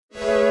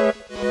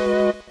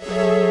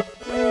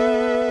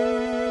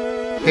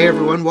Hey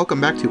everyone,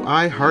 welcome back to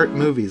I Heart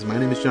Movies. My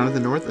name is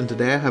Jonathan North, and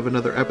today I have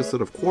another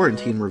episode of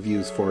Quarantine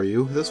Reviews for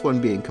you, this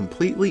one being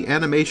completely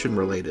animation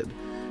related.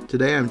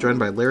 Today I'm joined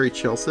by Larry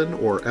Chilson,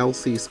 or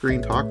LC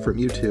Screen Talk from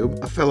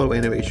YouTube, a fellow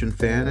animation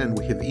fan, and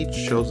we have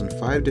each chosen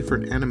 5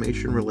 different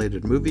animation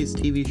related movies,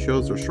 TV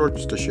shows, or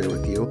shorts to share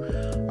with you,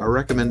 our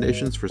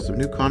recommendations for some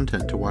new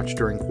content to watch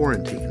during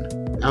quarantine.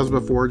 As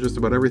before, just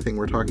about everything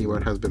we're talking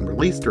about has been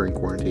released during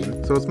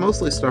quarantine, so it's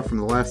mostly stuff from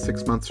the last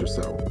 6 months or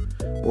so.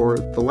 Or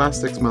the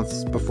last 6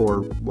 months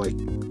before, like,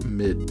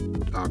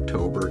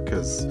 mid-October,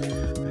 because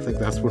I think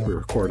that's when we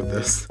recorded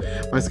this.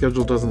 My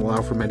schedule doesn't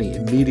allow for many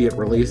immediate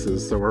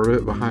releases, so we're a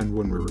bit behind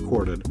when we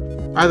recorded.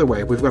 Either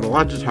way, we've got a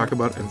lot to talk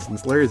about, and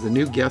since Larry's a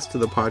new guest to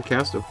the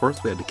podcast, of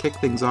course, we had to kick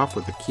things off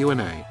with a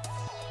Q&A.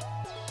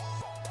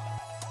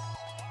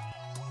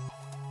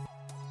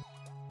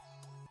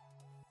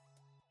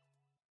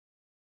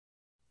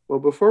 Well,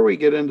 before we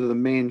get into the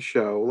main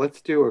show,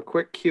 let's do a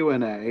quick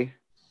Q&A.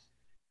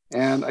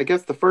 And I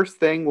guess the first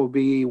thing will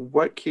be,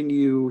 what can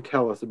you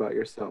tell us about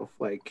yourself?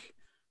 Like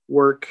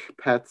work,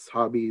 pets,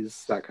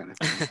 hobbies, that kind of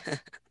thing.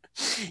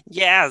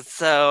 Yeah,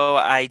 so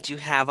I do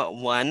have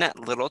one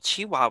little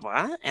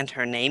chihuahua, and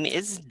her name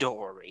is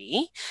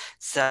Dory.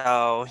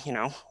 So,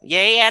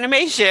 yay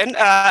animation.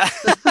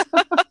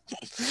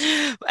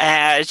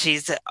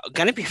 She's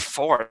gonna be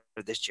 4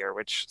 this year,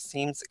 which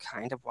seems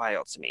kind of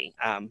wild to me.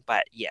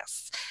 But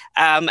yes.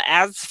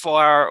 As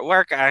for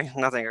work,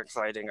 nothing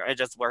exciting. I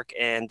just work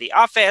in the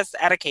office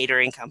at a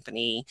catering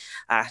company,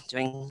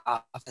 doing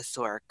office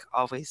work,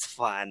 always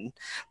fun. Mm.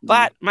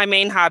 But my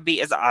main hobby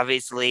is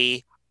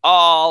obviously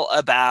all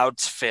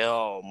about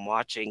film,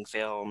 watching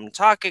film,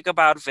 talking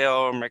about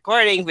film,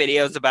 recording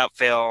videos about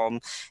film,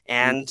 Mhm.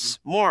 and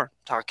more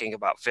talking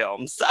about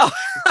film. So,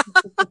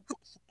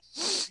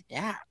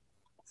 yeah.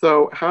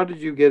 So, how did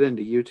you get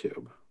into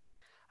YouTube?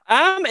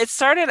 It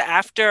started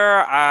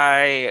after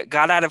I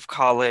got out of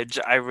college.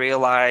 I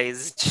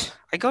realized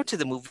I go to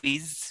the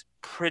movies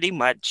pretty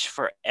much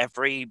for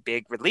every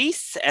big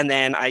release, and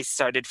then I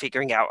started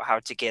figuring out how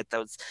to get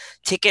those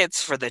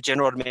tickets for the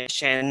general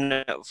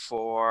admission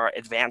for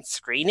advanced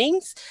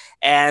screenings.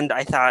 And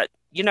I thought,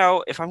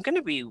 if I'm going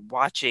to be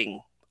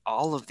watching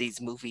all of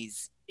these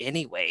movies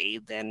anyway,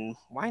 then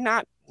why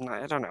not?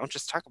 I don't know,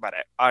 just talk about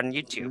it on Mhm.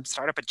 YouTube,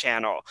 start up a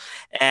channel.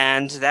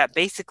 And that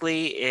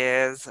basically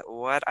is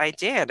what I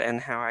did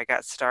and how I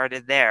got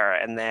started there.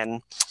 And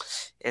then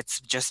it's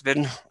just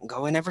been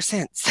going ever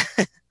since.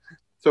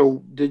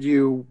 So, did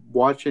you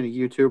watch any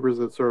YouTubers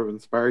that sort of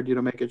inspired you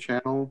to make a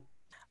channel?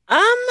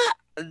 Um,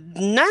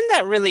 None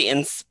that really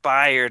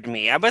inspired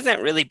me. I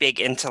wasn't really big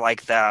into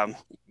like the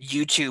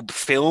YouTube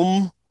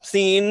film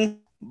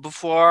scene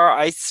before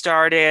I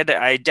started.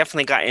 I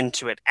definitely got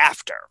into it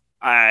after.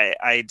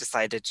 I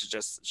decided to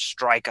just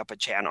strike up a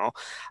channel.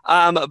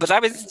 But I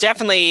was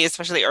definitely,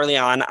 especially early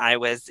on, I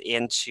was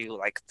into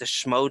like the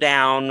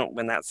Schmodown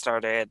when that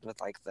started with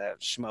like the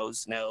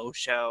Schmoes Know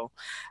show.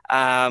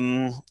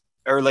 Um,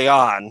 Early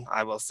on,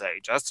 I will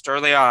say, just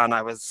early on,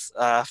 I was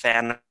a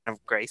fan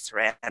of Grace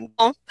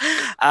Randall.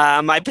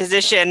 My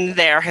position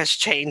there has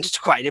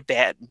changed quite a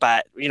bit,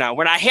 but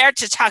we're not here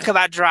to talk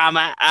about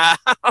drama.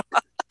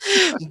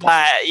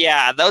 But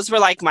yeah, those were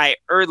like my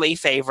early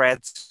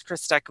favorites.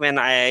 Chris Stuckman,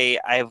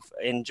 I've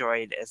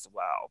enjoyed as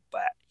well.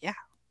 But yeah.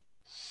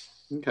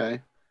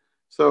 Okay.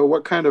 So,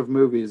 what kind of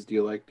movies do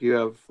you like? Do you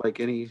have like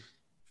any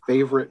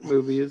favorite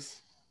movies?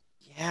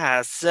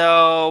 Yeah,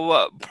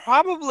 so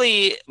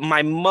probably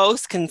my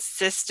most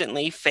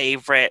consistently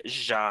favorite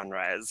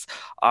genres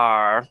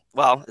are,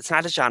 well, it's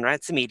not a genre,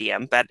 it's a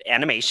medium, but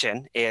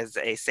animation is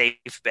a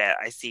safe bet.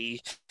 I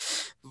see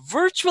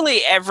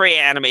virtually every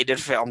animated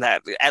film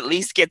that at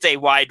least gets a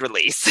wide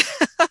release.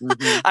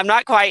 Hmm. I'm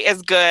not quite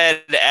as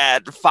good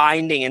at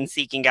finding and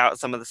seeking out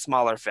some of the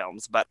smaller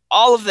films, but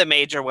all of the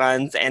major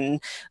ones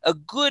and a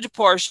good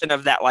portion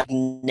of that like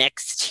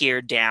next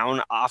tier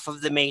down off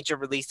of the major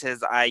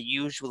releases I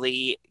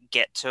usually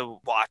get to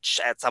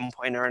watch at some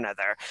point or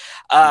another.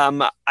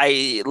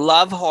 I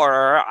love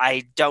horror.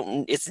 I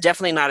don't It's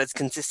definitely not as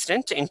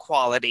consistent in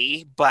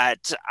quality,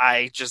 but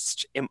I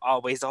just am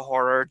always a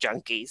horror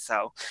junkie,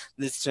 so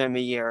this time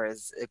of year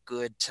is a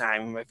good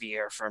time of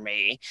year for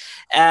me.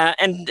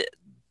 And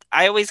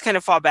I always kind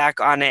of fall back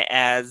on it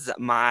as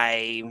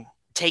my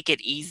take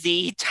it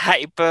easy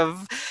type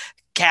of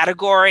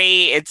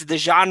category. It's the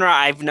genre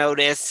I've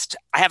noticed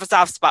I have a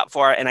soft spot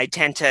for it, and I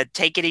tend to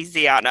take it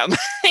easy on them.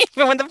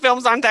 Even when the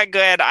films aren't that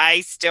good,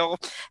 I still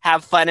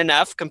have fun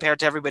enough compared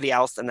to everybody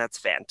else, and that's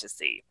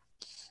fantasy.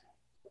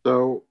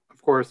 So,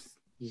 of course,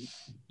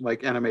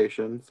 like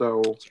animation.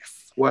 So,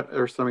 Yes. what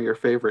are some of your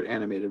favorite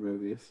animated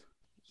movies?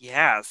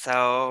 Yeah,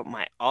 so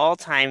my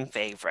all-time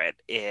favorite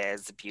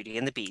is Beauty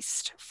and the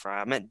Beast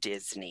from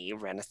Disney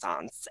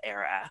Renaissance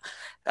era,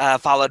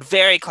 followed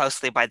very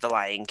closely by The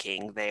Lion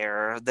King.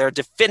 They're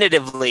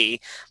definitively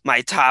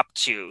my top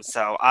two.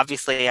 So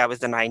obviously I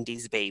was a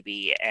 '90s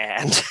baby,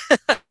 and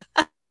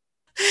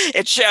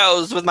It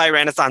shows with my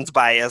Renaissance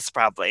bias,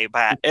 probably,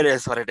 but it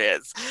is what it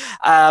is.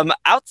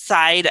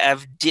 Outside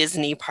of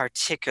Disney,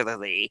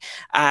 particularly,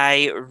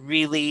 I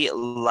really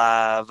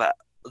love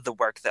the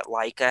work that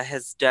Laika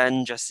has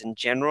done just in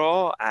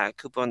general.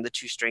 Kubo and the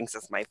Two Strings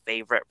is my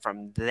favorite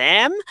from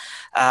them.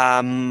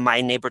 My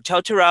Neighbor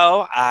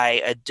Totoro,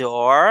 I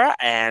adore,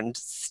 and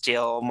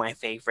still my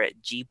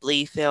favorite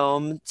Ghibli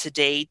film to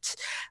date.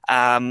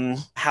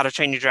 How to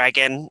Train Your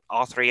Dragon,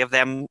 all three of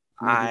them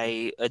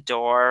I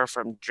adore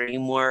from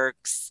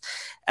DreamWorks.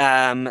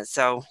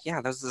 So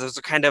yeah, those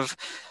are kind of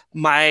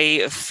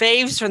my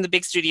faves from the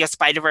big studio.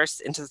 Spider-Verse,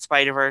 Into the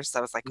Spider-Verse.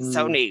 I was like,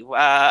 Sony.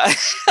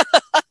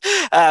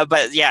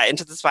 But yeah,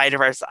 Into the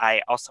Spider-Verse,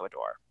 I also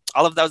adore.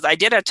 All of those. I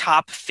did a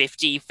top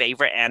 50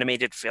 favorite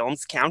animated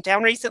films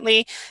countdown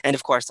recently, and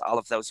of course, all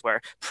of those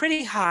were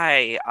pretty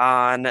high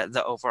on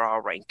the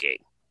overall ranking.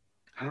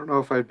 I don't know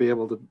if I'd be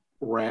able to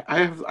rank.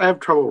 I have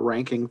trouble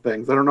ranking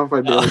things. I don't know if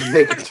I'd be able to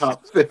make a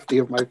top 50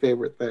 of my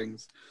favorite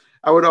things.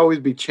 I would always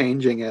be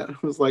changing it. I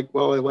was like,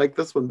 well, I like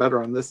this one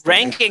better on this day.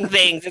 Ranking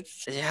things,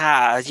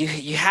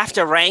 you have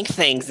to rank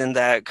things in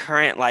the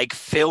current like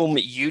film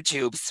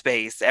YouTube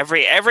space.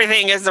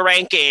 Everything is a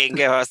ranking,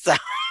 so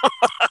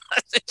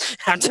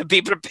have to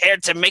be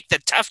prepared to make the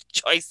tough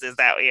choices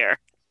out here.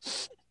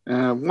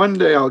 One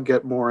day I'll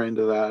get more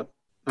into that.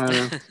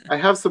 I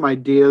have some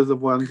ideas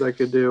of ones I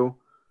could do.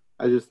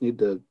 I just need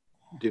to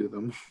do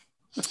them.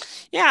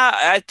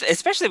 Yeah,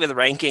 especially with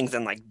rankings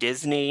and like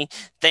Disney.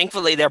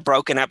 Thankfully, they're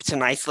broken up to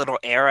nice little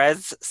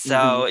eras.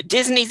 So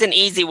Disney's an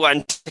easy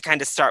one to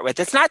kind of start with.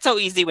 It's not so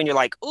easy when you're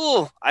like,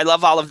 "Ooh, I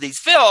love all of these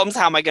films.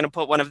 How am I going to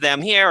put one of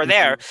them here or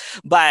there?"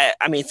 But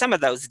I mean, some of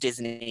those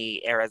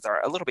Disney eras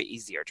are a little bit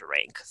easier to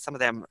rank. Some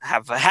of them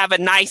have a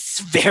nice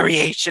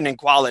variation in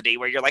quality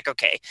where you're like,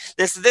 "Okay,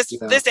 this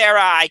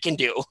era I can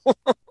do."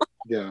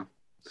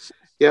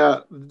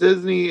 Yeah.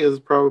 Disney is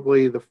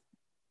probably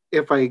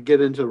if I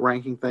get into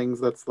ranking things,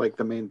 that's like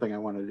the main thing I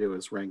want to do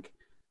is rank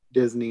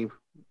Disney,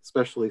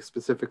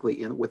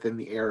 specifically within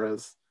the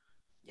eras.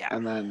 Yeah.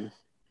 And then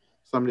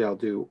someday I'll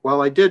do.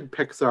 Well, I did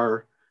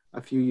Pixar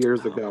a few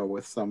years ago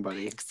with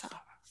somebody. Pixar.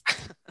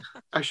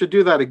 I should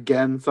do that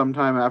again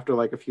sometime after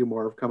like a few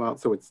more have come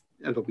out, so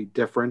it'll be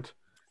different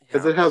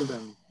because it has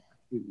been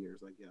a few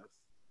years, I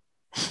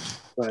guess.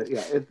 But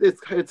yeah,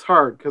 it's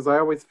hard because I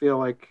always feel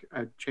like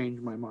I've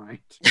changed my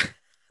mind.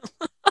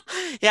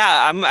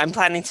 Yeah, I'm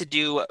planning to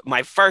do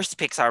my first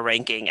Pixar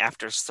ranking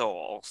after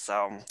Soul.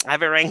 So I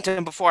haven't ranked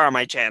him before on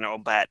my channel,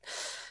 but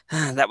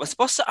that was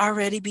supposed to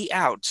already be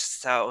out.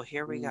 So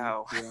here we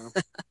go. Yeah.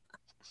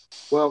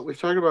 Well, we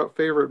talked about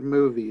favorite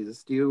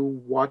movies. Do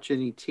you watch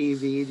any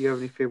TV? Do you have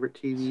any favorite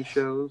TV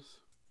shows?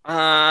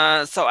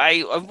 So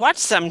I've watched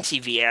some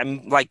TV.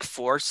 I'm like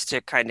forced to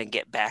kind of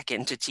get back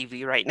into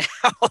TV right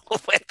now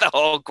with the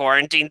whole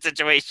quarantine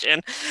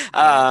situation.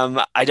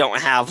 I don't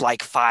have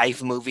like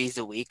 5 movies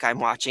a week I'm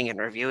watching and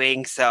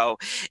reviewing, so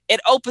it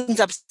opens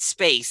up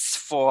space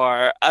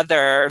for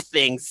other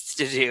things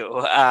to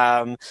do.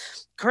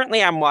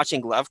 Currently, I'm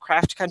watching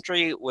Lovecraft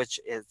Country, which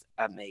is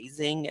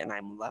amazing, and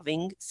I'm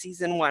loving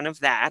season 1 of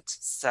that.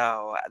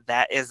 So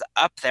that is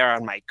up there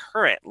on my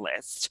current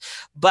list.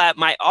 But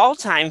my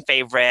all-time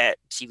favorite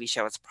TV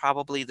show is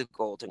probably The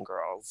Golden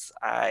Girls.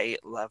 I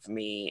love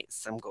me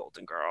some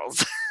Golden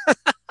Girls.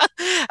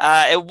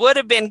 It would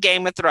have been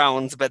Game of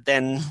Thrones, but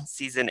then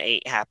season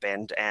 8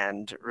 happened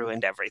and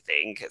ruined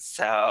everything.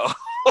 So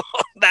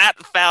that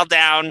fell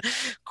down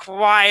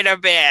quite a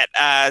bit.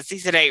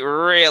 Season 8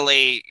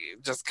 really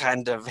just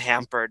kind of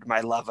hampered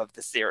my love of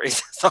the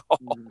series as a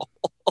whole.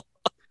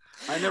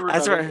 I never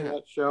got into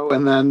that show,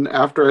 and then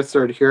after I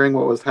started hearing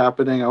what was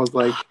happening, I was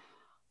like,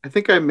 I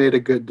think I made a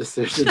good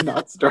decision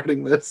not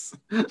starting this.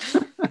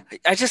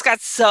 I just got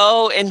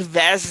so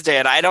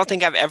invested. I don't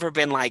think I've ever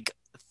been like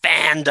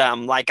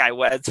fandom like I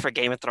was for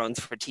Game of Thrones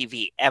for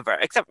TV ever.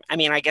 Except, I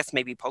mean, I guess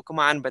maybe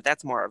Pokemon, but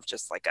that's more of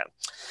just like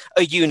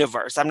a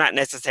universe. I'm not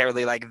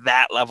necessarily like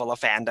that level of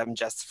fandom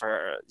just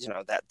for,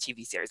 that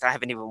TV series. I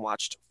haven't even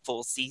watched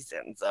full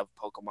seasons of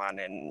Pokemon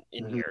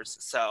in years.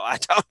 So I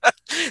don't,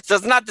 so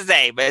it's not the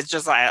same, but it's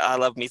just I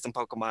love me some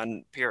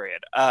Pokemon,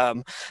 period.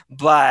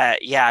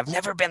 But yeah, I've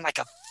never been like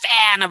a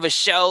fan of a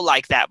show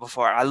like that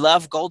before. I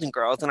love Golden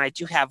Girls, and I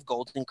do have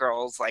Golden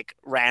Girls like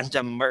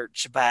random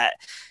merch, but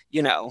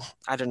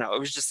I don't know. It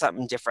was just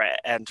something different.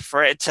 And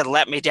for it to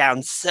let me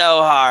down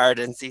so hard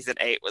in season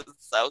 8 was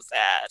so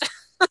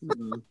sad.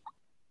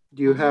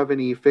 Do you have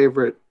any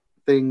favorite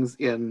things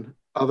in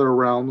other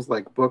realms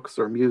like books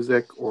or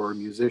music or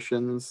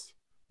musicians?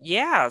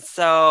 Yeah,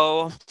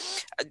 so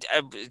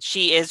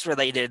she is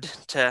related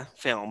to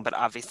film, but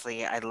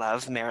obviously I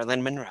love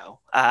Marilyn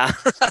Monroe.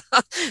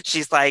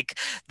 She's like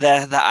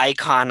the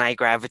icon I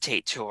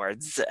gravitate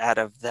towards out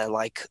of the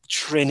like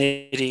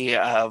trinity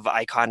of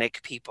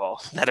iconic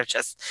people that are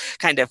just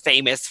kind of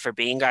famous for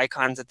being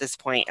icons at this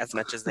point as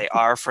much as they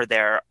are for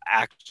their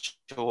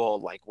actual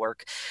like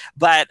work.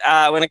 But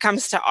when it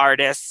comes to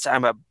artists,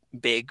 I'm a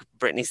big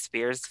Britney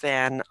Spears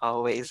fan,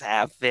 always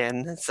have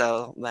been.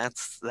 So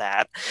that's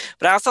that.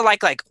 But I also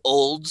like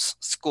old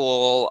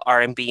school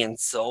R&B and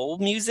soul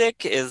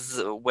music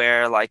is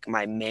where like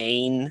my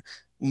main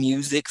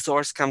music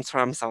source comes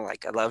from. So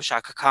like I love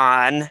Shaka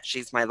Khan.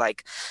 She's my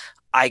like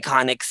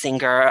iconic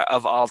singer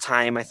of all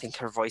time. I think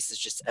her voice is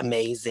just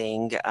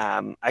amazing.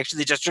 I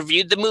actually just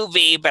reviewed the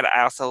movie, but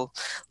I also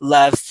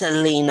love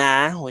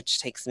Selena, which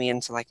takes me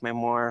into like my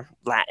more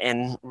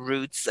Latin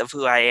roots of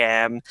who I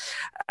am.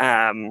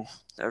 Um,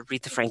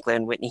 Aretha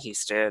Franklin, Whitney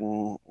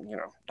Houston,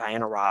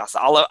 Diana Ross,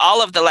 all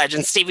of the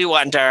legends, Stevie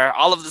Wonder,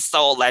 all of the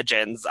soul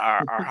legends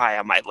are high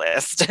on my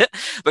list.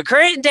 But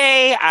current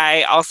day,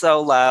 I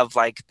also love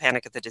like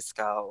Panic at the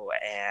Disco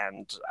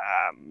and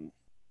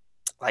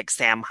like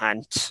Sam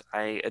Hunt,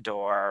 I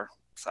adore.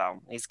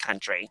 So he's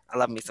country. I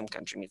love me some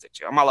country music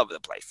too. I'm all over the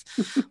place.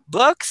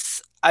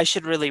 Books, I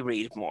should really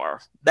read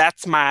more.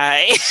 That's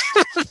my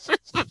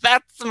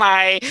that's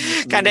my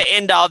kind of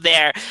end all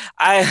there.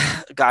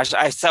 I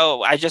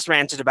just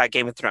ranted about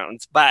Game of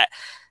Thrones, but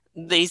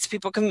these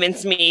people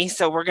convinced me.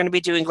 So we're going to be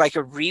doing like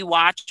a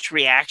rewatch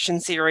reaction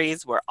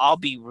series where I'll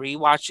be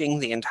rewatching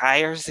the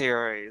entire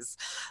series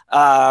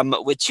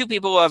with two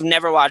people who have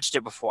never watched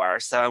it before.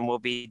 So and we'll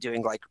be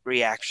doing like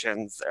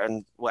reactions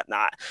and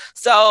whatnot.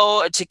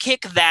 So to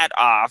kick that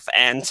off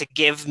and to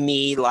give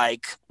me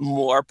like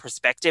more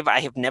perspective,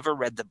 I have never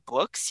read the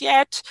books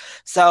yet.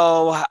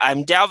 So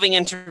I'm delving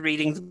into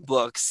reading the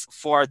books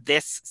for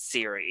this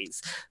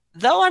series.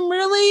 Though I'm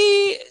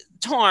really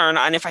torn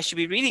on if I should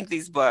be reading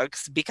these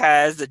books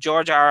because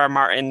George R. R.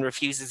 Martin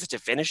refuses to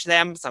finish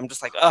them. So I'm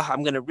just like, oh,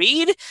 I'm going to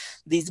read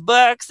these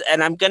books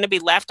and I'm going to be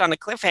left on a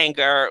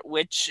cliffhanger,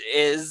 which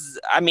is,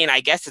 I mean,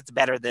 I guess it's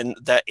better than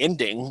the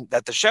ending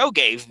that the show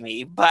gave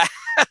me, but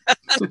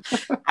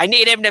I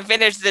need him to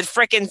finish the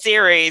freaking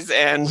series.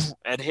 And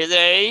at his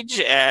age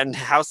and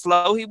how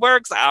slow he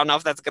works, I don't know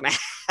if that's going to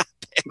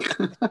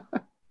happen.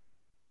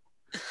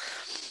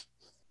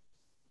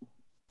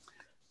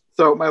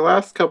 So my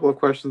last couple of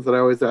questions that I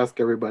always ask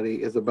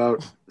everybody is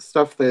about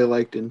stuff they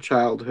liked in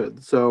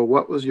childhood. So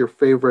what was your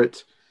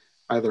favorite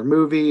either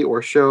movie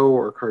or show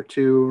or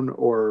cartoon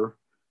or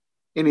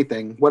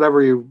anything,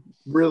 whatever you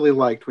really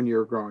liked when you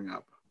were growing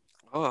up?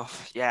 Oh,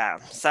 yeah.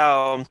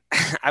 So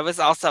I was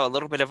also a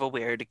little bit of a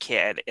weird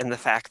kid in the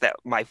fact that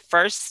my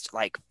first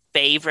like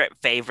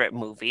favorite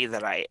movie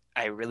that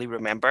I really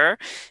remember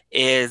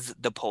is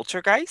The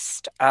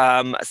Poltergeist.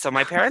 So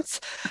my parents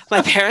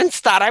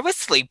thought I was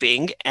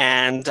sleeping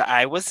and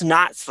I was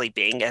not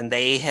sleeping, and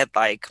they had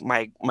like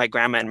my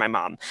grandma and my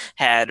mom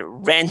had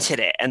rented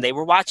it and they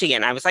were watching it,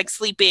 and I was like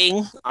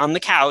sleeping on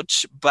the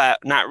couch, but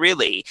not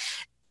really.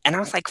 And I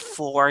was like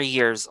 4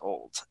 years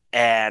old,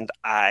 and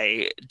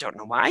I don't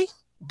know why,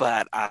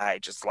 but I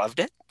just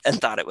loved it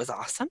and thought it was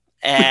awesome.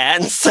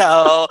 And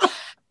so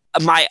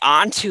my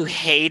aunt who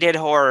hated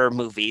horror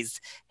movies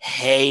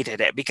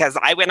hated it because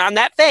I went on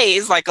that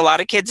phase like a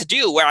lot of kids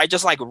do where I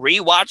just like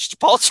rewatched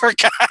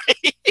Poltergeist.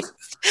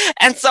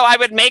 And so I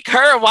would make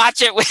her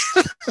watch it with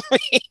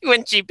me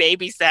when she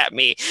babysat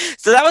me.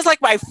 So that was like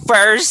my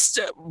first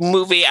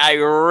movie I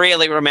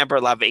really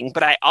remember loving.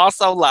 But I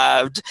also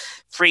loved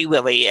Free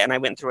Willy, and I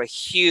went through a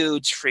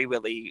huge Free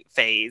Willy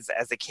phase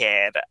as a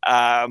kid.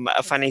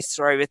 A funny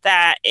story with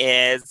that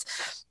is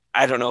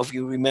I don't know if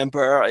you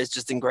remember, it's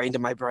just ingrained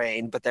in my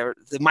brain, but the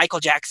Michael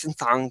Jackson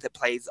song that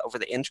plays over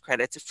the end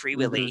credits of Free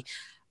Willy,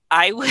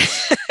 I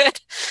would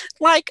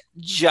like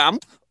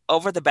jump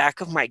over the back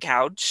of my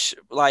couch,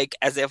 like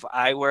as if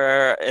I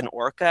were an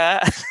orca,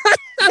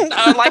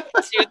 like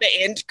to the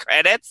end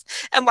credits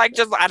and like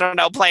just, I don't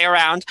know, play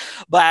around.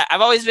 But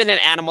I've always been an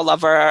animal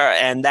lover,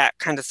 and that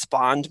kind of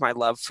spawned my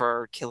love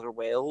for killer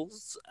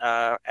whales,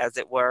 as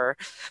it were.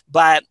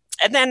 But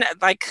and then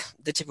like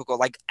the typical,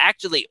 like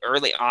actually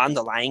early on,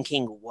 The Lion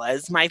King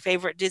was my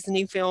favorite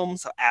Disney film.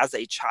 So as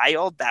a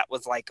child, that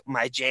was like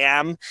my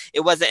jam. It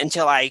wasn't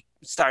until I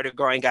started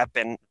growing up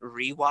and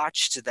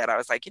rewatched that I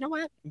was like, you know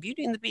what,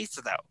 Beauty and the Beast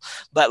though.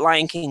 But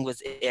Lion King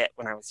was it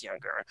when I was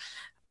younger.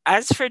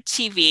 As for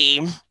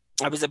TV,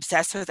 I was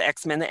obsessed with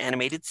X-Men, the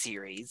animated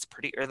series,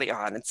 pretty early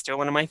on. It's still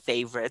one of my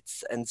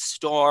favorites. And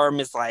Storm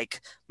is like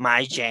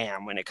my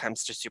jam when it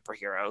comes to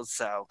superheroes.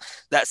 So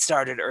that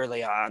started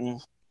early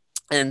on.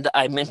 And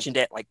I mentioned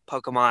it like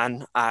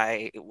Pokemon.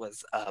 I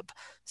was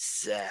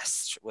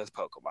obsessed with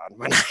Pokemon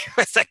when I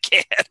was a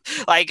kid.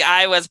 Like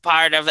I was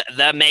part of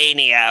the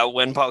mania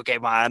when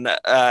Pokemon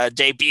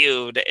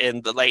debuted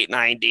in the late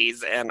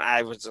 90s. And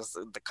I was just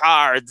the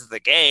cards, the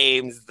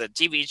games, the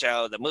TV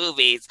show, the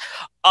movies,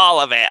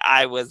 all of it.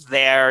 I was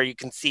there. You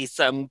can see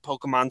some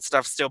Pokemon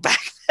stuff still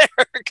back there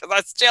because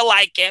I still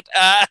like it.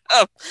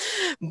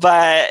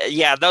 But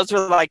yeah, those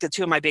were like the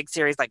two of my big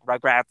series, like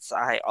Rugrats.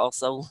 I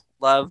also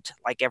loved,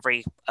 like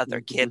every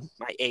other kid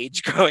my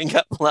age growing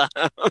up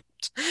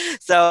loved.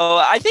 So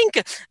I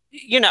think,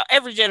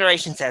 every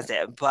generation says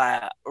it,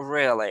 but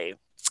really,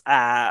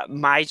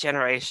 my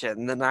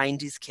generation, the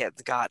 90s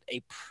kids, got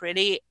a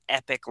pretty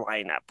epic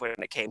lineup when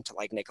it came to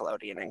like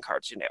Nickelodeon and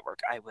Cartoon Network,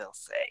 I will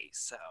say.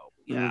 So,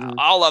 yeah, Hmm.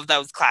 all of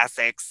those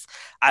classics,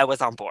 I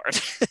was on board.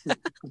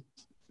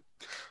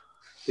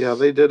 Yeah,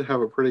 they did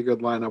have a pretty good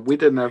lineup. We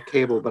didn't have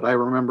cable, but I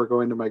remember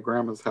going to my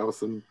grandma's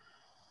house and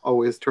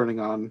always turning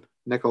on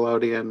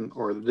Nickelodeon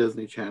or the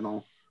Disney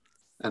Channel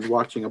and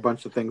watching a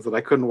bunch of things that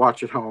I couldn't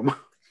watch at home.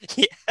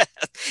 Yes.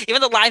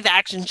 Even the live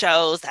action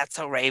shows, That's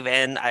So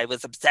Raven, I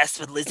was obsessed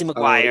with Lizzie Oh,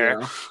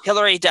 McGuire. yeah.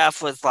 Hilary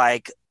Duff was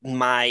like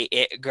my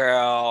it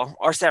girl,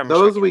 or Sarah Michelle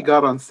Those we Gellar.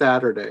 got on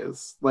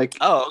Saturdays. Like,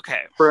 Oh,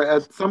 okay. for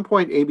at some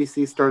point,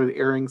 ABC started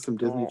airing some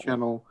Disney Oh,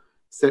 Channel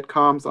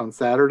sitcoms on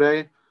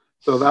Saturday.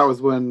 So that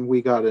was when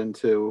we got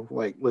into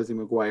like Lizzie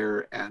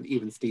McGuire and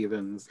Even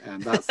Stevens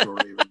and That's So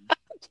Raven.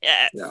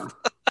 yes. Yeah.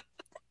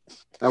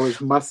 That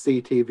was must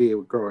see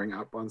TV growing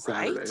up on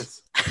Right?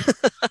 Saturdays.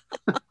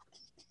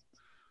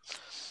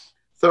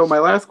 So my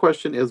last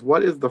question is,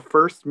 what is the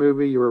first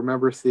movie you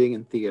remember seeing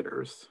in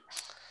theaters?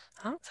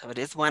 Oh, so it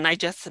is one I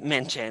just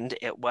mentioned.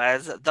 It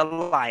was The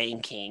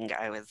Lion King.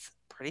 I was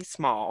pretty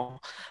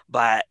small,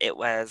 but it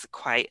was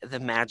quite the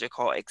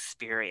magical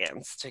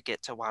experience to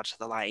get to watch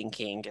The Lion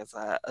King as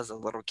a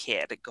little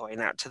kid going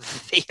out to the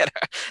theater.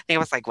 I think I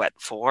was like what,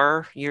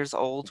 4 years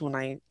old when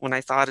I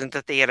saw it in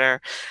the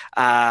theater.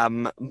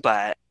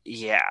 But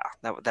yeah,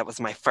 that was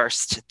my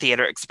first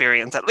theater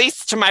experience, at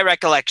least to my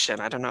recollection.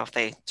 I don't know if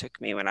they took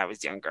me when I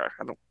was younger.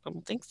 I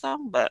don't think so,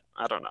 but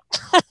I don't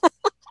know.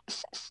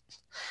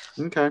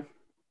 Okay.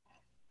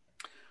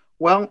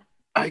 Well,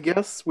 I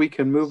guess we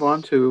can move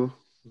on to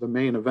the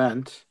main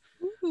event.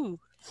 Ooh.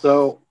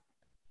 So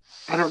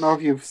I don't know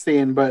if you've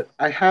seen, but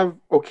I have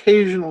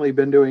occasionally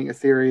been doing a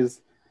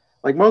series.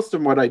 Like most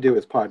of what I do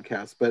is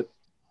podcasts, but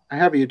I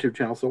have a YouTube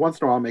channel, so once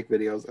in a while I'll make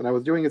videos. And I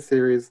was doing a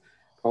series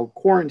called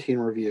Quarantine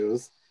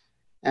Reviews,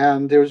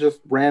 and it was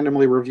just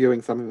randomly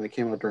reviewing something that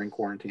came out during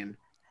quarantine.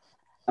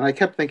 And I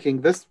kept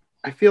thinking, this,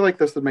 I feel like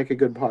this would make a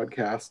good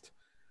podcast.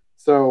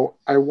 So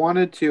I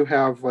wanted to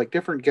have like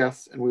different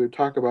guests, and we would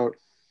talk about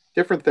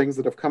different things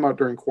that have come out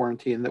during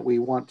quarantine that we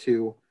want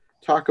to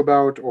talk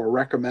about or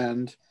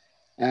recommend.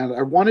 And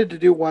I wanted to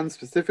do one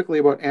specifically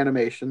about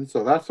animation,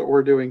 so that's what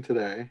we're doing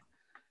today.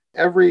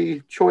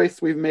 Every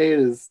choice we've made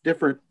is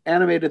different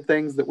animated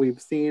things that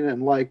we've seen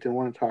and liked and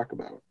want to talk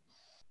about.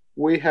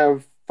 We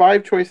have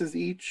 5 choices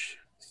each,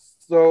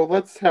 so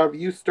let's have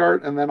you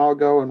start and then I'll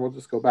go and we'll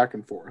just go back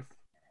and forth.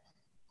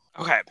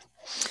 Okay.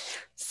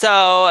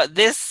 So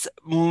this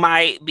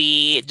might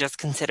be just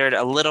considered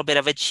a little bit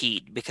of a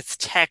cheat because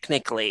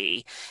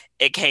technically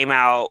it came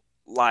out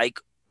like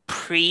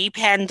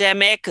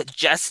pre-pandemic,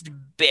 just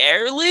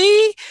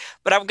barely.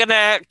 But I'm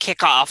gonna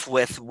kick off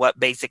with what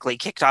basically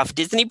kicked off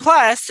Disney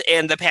Plus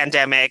in the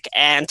pandemic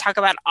and talk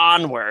about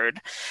Onward,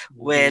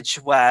 Mm-hmm. which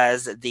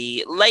was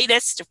the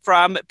latest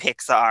from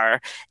Pixar,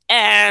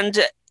 and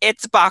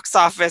its box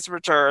office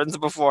returns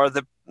before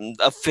the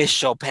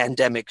official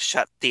pandemic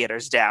shut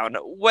theaters down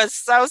was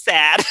so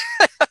sad.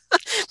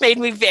 Made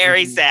me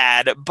very Mm-hmm.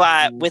 sad.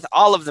 But Mm-hmm. with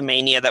all of the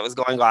mania that was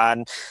going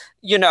on,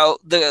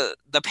 the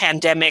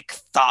pandemic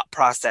thought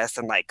process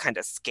and like kind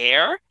of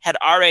scare had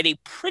already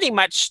pretty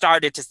much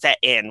started to set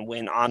in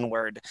when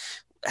Onward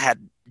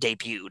had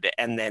debuted,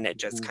 and then it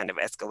just kind of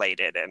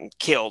escalated and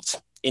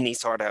killed any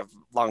sort of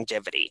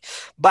longevity.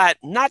 But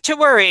not to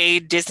worry,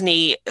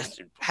 Disney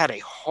had a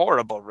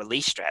horrible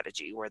release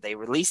strategy where they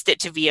released it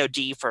to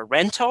VOD for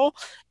rental,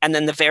 and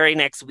then the very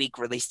next week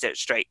released it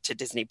straight to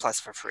Disney Plus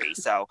for free.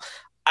 So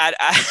I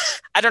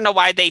I don't know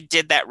why they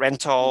did that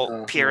rental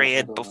Yeah, I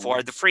period don't know.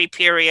 before the free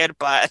period,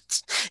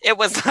 but it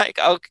was like,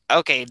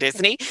 okay,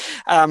 Disney.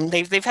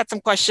 They've had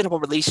some questionable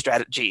release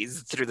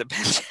strategies through the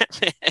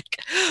pandemic,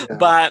 Yeah.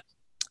 but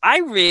I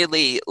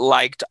really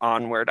liked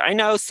Onward. I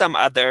know some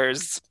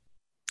others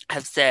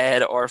have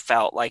said or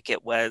felt like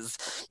it was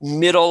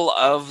middle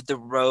of the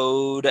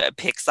road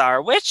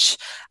Pixar, which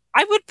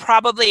I would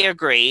probably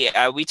agree.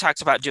 We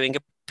talked about doing a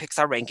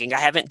Pixar ranking. I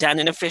haven't done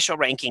an official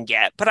ranking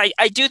yet, but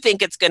I do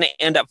think it's going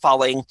to end up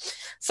falling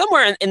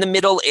somewhere in the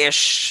middle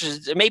ish,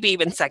 maybe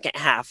even second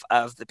half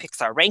of the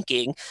Pixar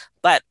ranking.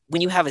 But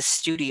when you have a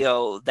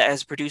studio that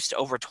has produced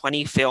over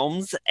 20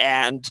 films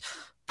and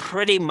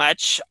pretty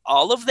much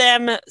all of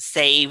them,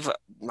 save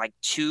like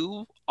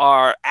two,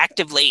 are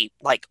actively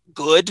like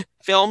good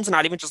films,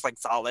 not even just like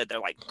solid, they're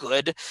like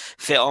good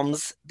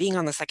films. Being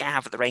on the second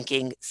half of the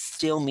ranking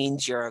still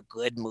means you're a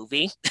good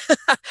movie.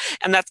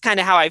 And that's kind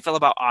of how I feel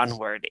about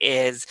Onward.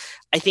 Is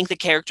I think the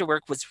character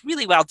work was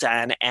really well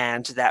done,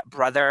 and that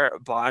brother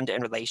bond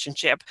and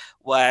relationship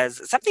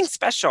was something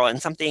special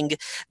and something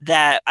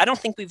that I don't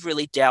think we've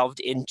really delved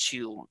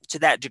into to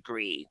that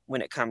degree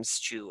when it comes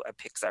to a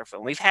Pixar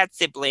film. We've had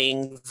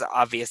siblings,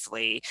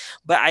 obviously,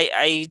 but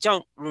I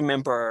don't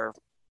remember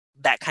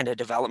that kind of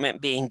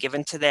development being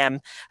given to them.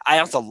 I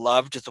also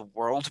loved the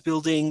world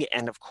building,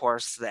 and of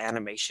course, the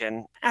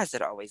animation, as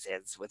it always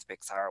is with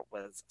Pixar,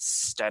 was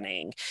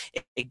stunning.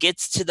 It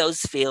gets to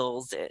those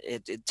feels,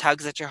 it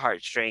tugs at your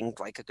heartstrings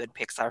like a good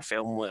Pixar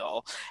film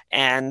will.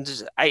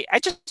 And I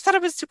just thought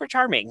it was super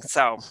charming.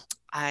 So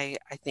I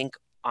think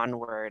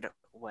Onward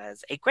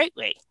was a great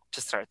way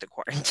to start the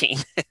quarantine.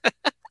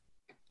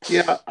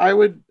 Yeah, I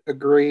would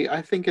agree.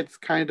 I think it's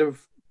kind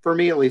of, for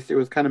me at least, it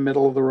was kind of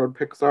middle of the road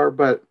Pixar,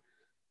 but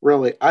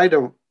really, I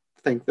don't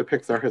think that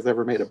Pixar has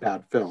ever made a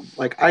bad film.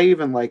 Like, I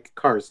even like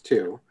Cars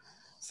 2.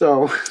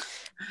 So,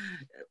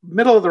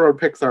 middle of the road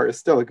Pixar is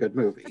still a good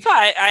movie. That's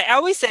why I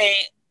always say,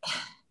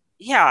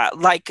 yeah,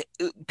 like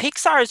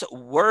Pixar's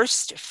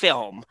worst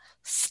film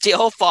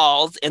still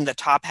falls in the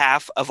top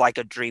half of like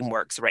a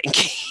DreamWorks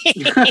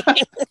ranking.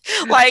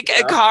 Like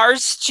Yeah.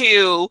 Cars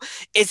 2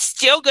 is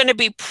still going to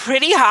be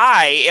pretty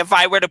high if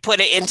I were to put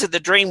it into the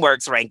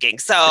DreamWorks ranking.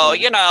 So,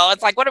 Yeah.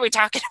 it's like, what are we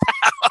talking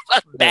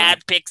about? Yeah.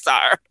 Bad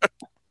Pixar.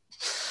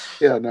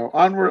 Yeah, no,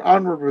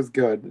 Onward was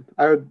good.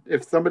 I would,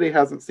 if somebody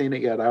hasn't seen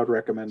it yet, I would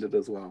recommend it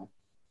as well.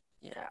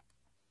 Yeah.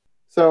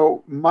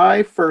 So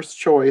my first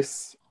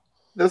choice,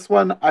 this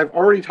one I've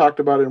already talked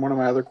about in one of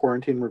my other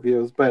quarantine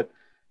reviews, but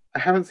I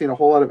haven't seen a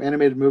whole lot of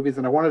animated movies,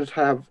 and I wanted to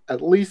have at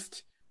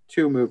least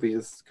two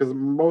movies because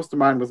most of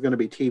mine was going to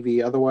be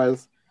TV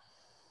otherwise.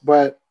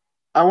 But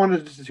I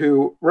wanted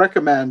to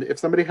recommend, if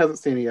somebody hasn't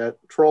seen it yet,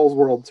 Trolls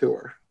World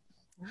Tour.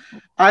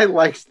 I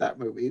liked that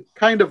movie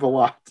kind of a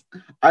lot.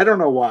 I don't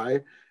know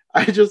why.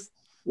 I just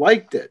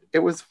liked it. It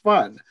was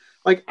fun.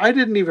 Like, I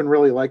didn't even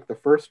really like the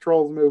first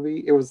Trolls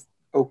movie. It was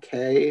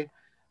okay,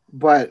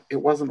 but it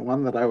wasn't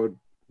one that I would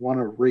want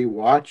to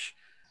rewatch.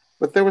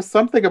 But there was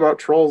something about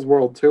Trolls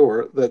World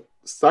Tour that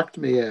sucked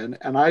me in,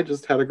 and I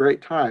just had a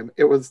great time.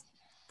 It was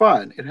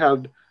fun. It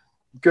had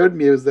good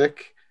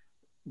music,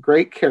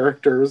 great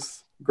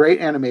characters, great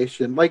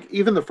animation. Like,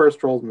 even the first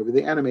Trolls movie,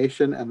 the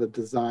animation and the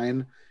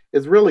design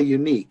is really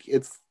unique.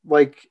 It's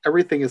like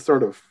everything is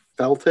sort of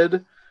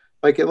felted.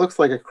 Like, it looks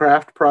like a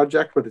craft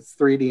project, but it's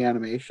 3D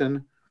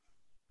animation.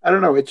 I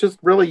don't know. It's just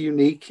really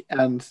unique.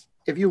 And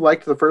if you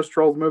liked the first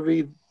Trolls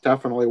movie,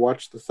 definitely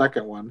watch the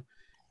second one.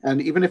 And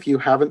even if you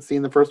haven't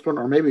seen the first one,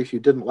 or maybe if you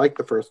didn't like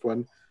the first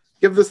one,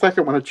 give the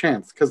second one a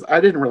chance. Because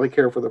I didn't really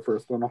care for the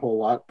first one a whole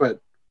lot, but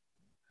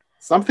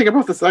something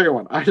about the second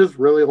one, I just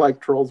really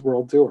liked Trolls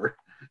World Tour.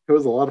 It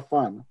was a lot of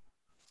fun.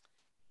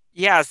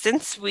 Yeah,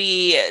 since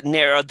we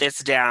narrowed this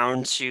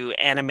down to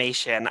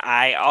animation,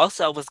 I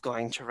also was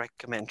going to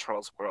recommend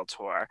Trolls World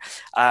Tour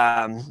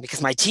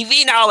because my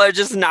TV knowledge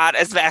is not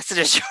as vast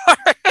as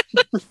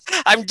yours.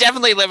 I'm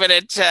definitely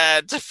limited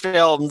to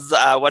films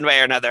one way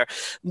or another.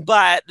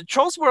 But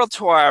Trolls World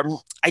Tour,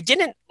 I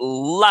didn't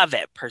love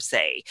it per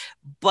se,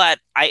 but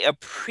I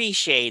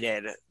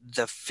appreciated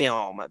the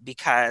film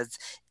because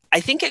I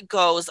think it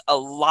goes a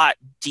lot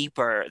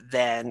deeper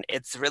than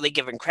it's really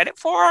given credit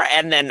for.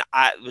 And then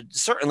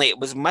certainly it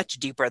was much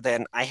deeper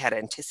than I had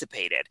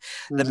anticipated.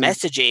 The Mm-hmm.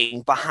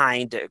 messaging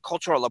behind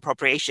cultural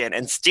appropriation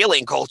and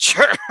stealing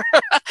culture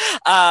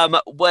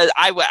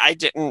I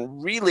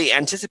didn't really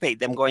anticipate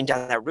them going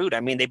down that route. I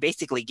mean, they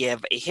basically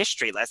give a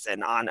history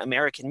lesson on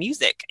American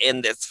music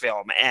in this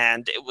film.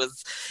 And it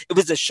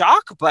was a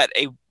shock, but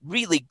a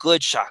really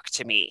good shock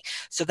to me.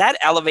 So that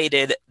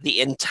elevated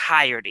the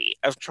entirety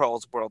of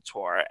Trolls World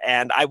Tour.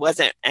 And I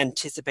wasn't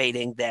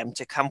anticipating them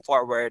to come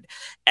forward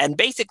and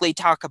basically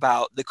talk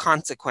about the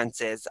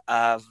consequences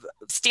of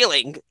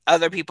stealing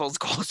other people's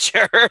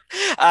culture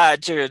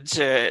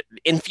to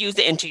infuse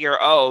it into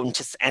your own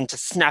and to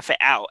snuff it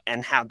out,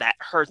 and how that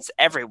hurts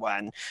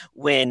everyone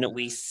when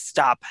we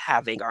stop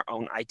having our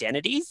own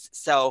identities.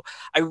 So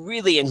I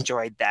really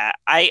enjoyed that.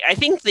 I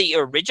think the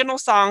original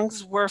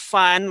songs were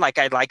fun. Like,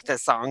 I like the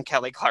song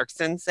Kelly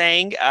Clarkson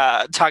sang,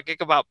 talking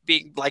about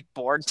being like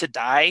born to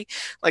die,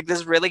 like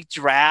this really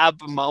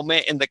drab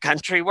moment in the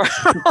country world.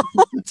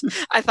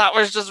 I thought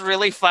was just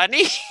really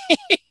funny.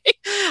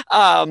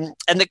 And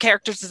the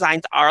character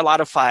designs are a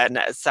lot of fun.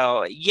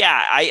 So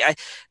yeah, I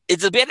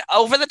it's a bit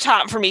over the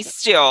top for me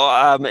still.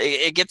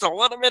 It gets a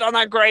little bit on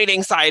that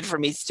grading side for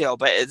me still,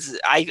 but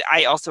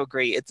I also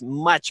agree it's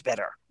much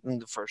better than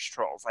the first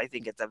Trolls. I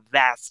think it's a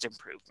vast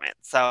improvement.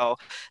 So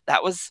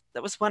that was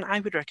one I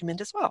would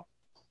recommend as well.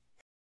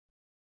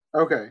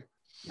 Okay.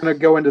 I'm going to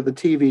go into the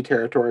TV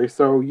territory,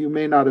 so you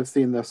may not have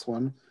seen this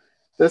one.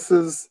 This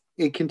is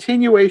a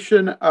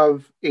continuation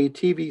of a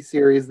TV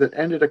series that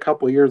ended a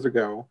couple years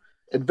ago,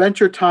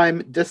 Adventure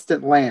Time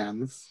Distant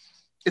Lands.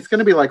 It's going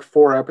to be like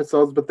 4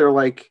 episodes, but they're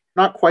like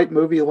not quite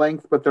movie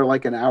length, but they're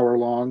like an hour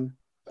long.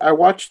 I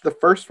watched the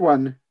first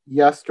one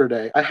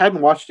yesterday. I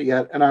hadn't watched it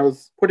yet, and I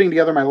was putting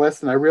together my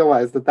list, and I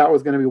realized that that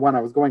was going to be one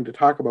I was going to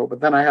talk about,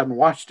 but then I hadn't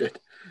watched it.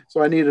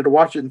 So I needed to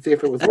watch it and see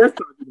if it was worth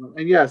talking about.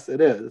 And yes,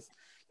 it is.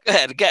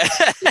 Good, good.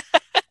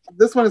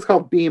 This one is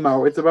called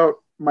BMO. It's about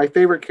my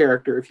favorite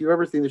character. If you've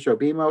ever seen the show,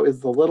 BMO is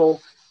the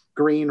little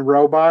green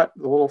robot,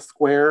 the little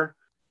square.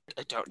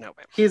 I don't know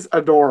him. He's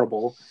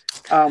adorable.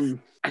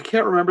 I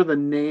can't remember the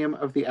name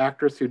of the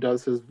actress who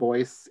does his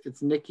voice.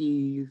 It's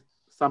Nikki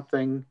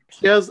something.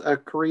 She has a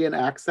Korean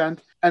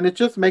accent, and it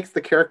just makes the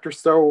character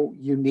so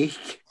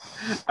unique.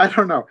 I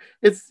don't know.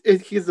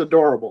 He's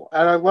adorable,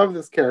 and I love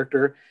this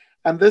character.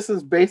 And this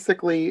is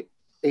basically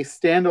a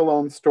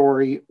standalone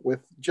story with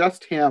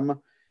just him.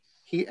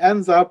 He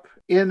ends up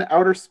in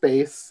outer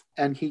space,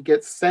 and he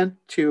gets sent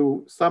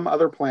to some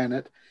other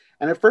planet.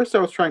 And at first, I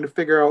was trying to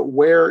figure out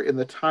where in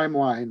the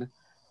timeline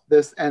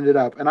this ended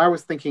up. And I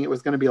was thinking it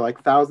was going to be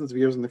like thousands of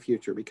years in the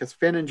future because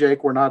Finn and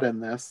Jake were not in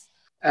this.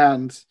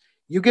 And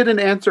you get an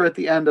answer at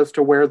the end as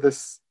to where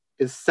this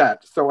is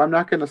set. So I'm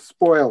not going to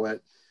spoil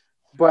it.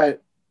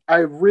 But I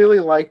really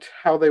liked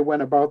how they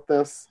went about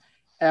this.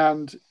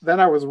 And then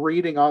I was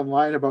reading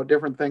online about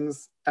different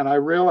things, and I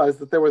realized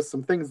that there was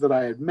some things that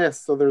I had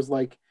missed. So there's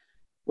like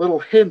little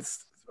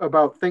hints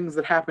about things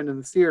that happened in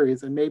the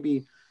series and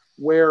maybe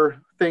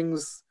where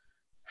things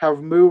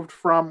have moved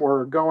from or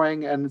are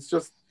going. And it's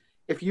just,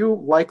 if you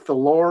like the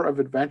lore of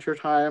Adventure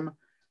Time,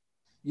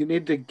 you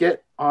need to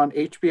get on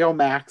HBO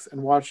Max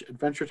and watch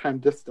Adventure Time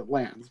Distant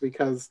Lands,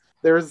 because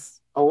there's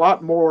a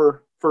lot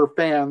more for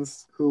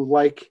fans who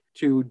like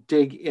to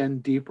dig in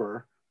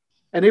deeper.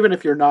 And even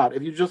if you're not,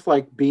 if you just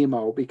like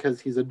BMO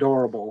because he's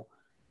adorable,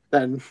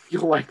 then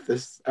you'll like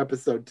this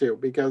episode too,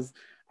 because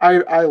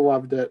I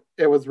loved it.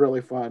 It was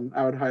really fun.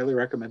 I would highly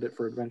recommend it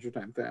for Adventure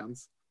Time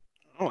fans.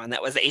 Oh, and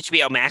that was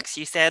HBO Max,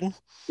 you said?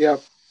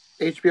 Yep.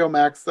 HBO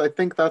Max. I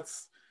think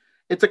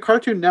it's a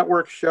Cartoon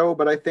Network show,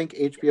 but I think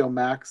HBO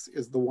Max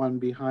is the one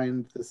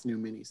behind this new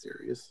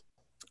miniseries.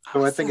 So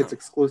awesome. I think it's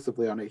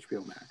exclusively on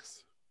HBO Max.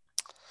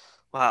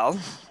 Well,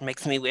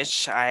 makes me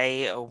wish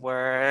I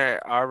were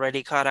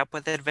already caught up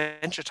with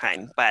Adventure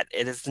Time, but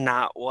it is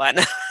not one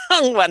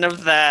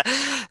of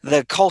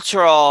the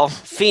cultural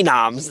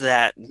phenoms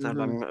that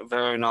I'm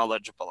very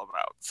knowledgeable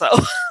about. So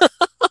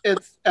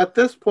it's at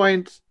this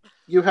point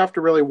you have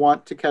to really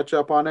want to catch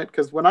up on it,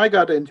 because when I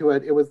got into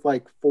it, it was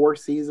like 4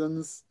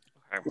 seasons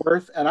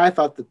worth, and I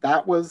thought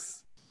that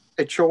was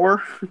a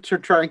chore to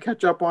try and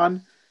catch up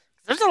on.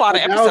 There's a lot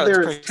of episodes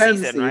per 10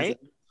 season, right?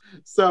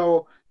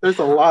 So there's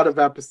a lot of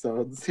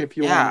episodes if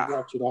you want to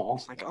watch it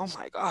all. Like, oh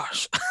my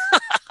gosh.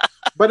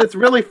 But it's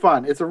really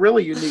fun. It's a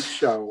really unique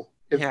show.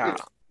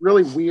 It's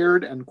really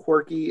weird and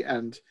quirky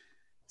and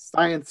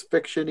science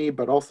fiction-y,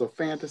 but also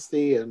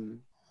fantasy. And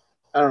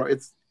I don't know,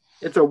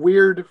 it's a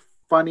weird,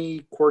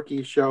 funny,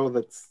 quirky show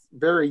that's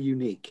very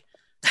unique.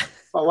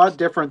 A lot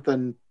different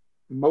than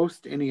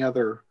most any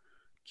other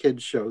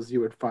kids shows you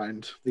would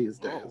find these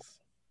days.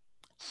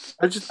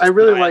 I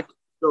really like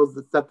shows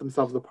that set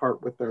themselves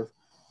apart with their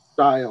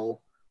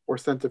style or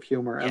sense of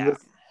humor, and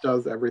this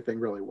does everything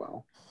really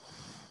well.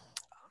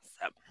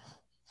 Awesome.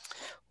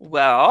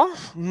 Well,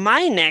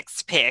 my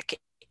next pick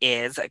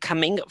is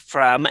coming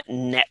from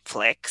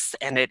Netflix,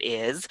 and it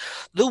is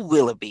The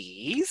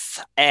Willoughbys.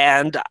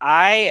 And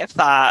I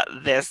thought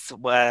this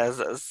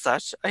was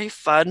such a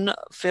fun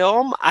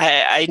film.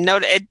 I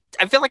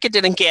feel like it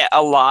didn't get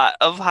a lot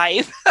of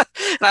hype.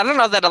 And I don't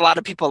know that a lot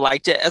of people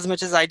liked it as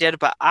much as I did,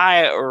 but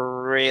I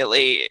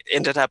really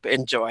ended up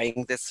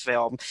enjoying this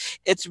film.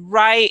 It's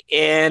right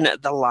in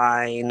the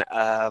line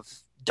of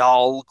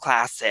doll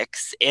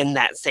classics in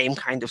that same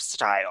kind of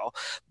style,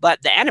 but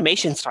the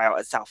animation style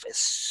itself is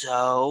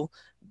so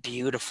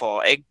beautiful.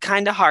 It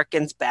kind of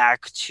harkens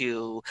back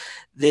to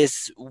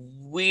this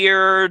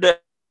weird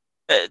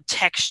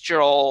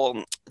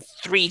textural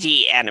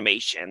 3D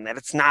animation, that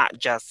it's not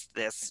just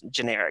this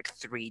generic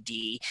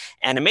 3D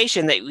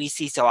animation that we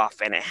see so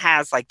often. It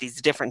has like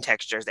these different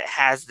textures. It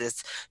has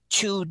this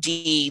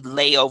 2D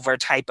layover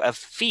type of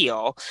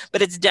feel,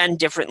 but it's done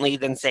differently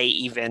than, say,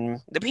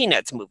 even the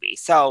Peanuts movie.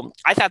 So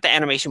I thought the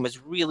animation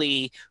was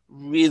really,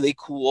 really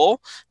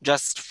cool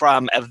just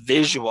from a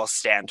visual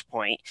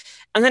standpoint.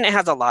 And then it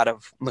has a lot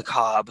of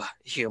macabre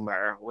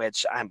humor,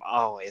 which I'm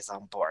always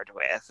on board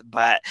with,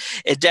 but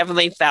it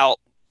definitely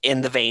felt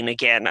in the vein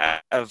again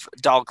of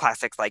doll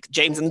classics like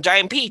James and the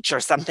Giant Peach or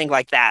something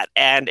like that.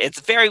 And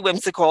it's very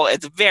whimsical.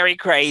 It's very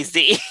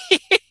crazy.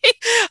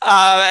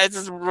 It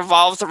just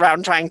revolves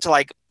around trying to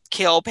like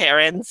kill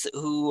parents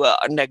who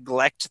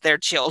neglect their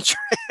children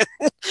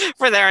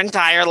for their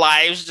entire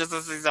lives, just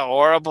as these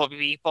horrible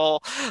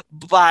people.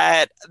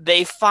 But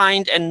they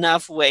find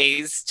enough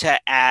ways to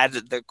add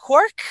the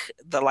quirk,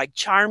 the like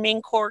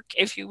charming quirk,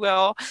 if you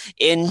will,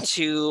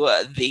 into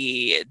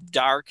the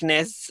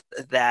darkness,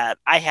 that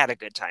I had a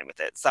good time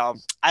with it. So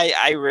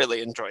I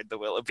really enjoyed The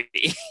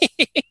Willoughbys.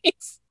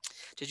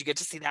 Did you get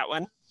to see that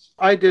one?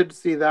 I did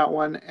see that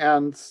one,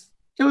 and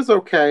it was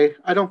okay.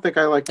 I don't think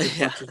I liked it as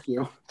much as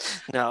you.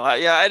 No, I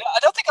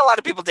don't think a lot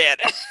of people did.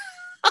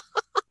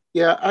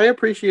 Yeah, I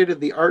appreciated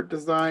the art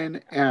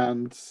design,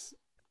 and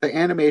the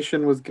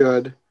animation was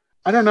good.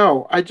 I don't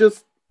know.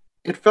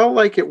 It felt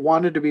like it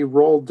wanted to be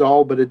Roald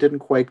Dahl, but it didn't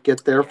quite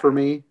get there for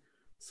me.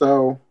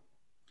 So,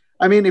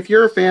 I mean, if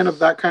you're a fan of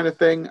that kind of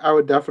thing, I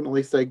would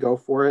definitely say go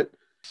for it.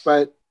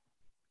 But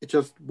it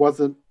just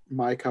wasn't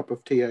my cup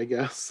of tea, I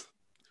guess.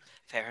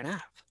 Fair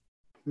enough.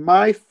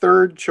 My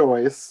third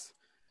choice,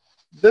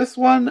 this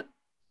one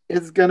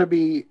is going to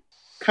be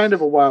kind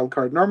of a wild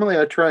card. Normally,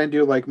 I try and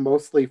do like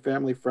mostly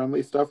family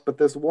friendly stuff, but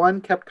this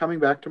one kept coming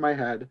back to my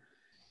head.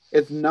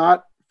 It's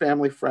not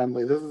family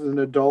friendly. This is an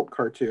adult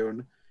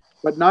cartoon,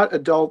 but not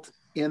adult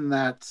in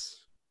that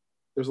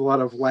there's a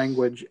lot of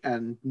language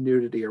and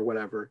nudity or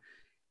whatever.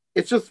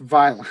 It's just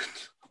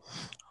violent.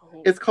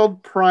 It's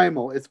called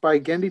Primal. It's by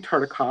Gendy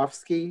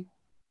Tartakovsky.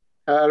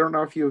 I don't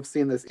know if you have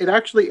seen this. It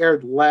actually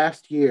aired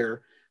last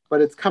year,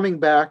 but it's coming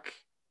back.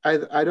 I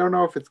don't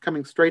know if it's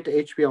coming straight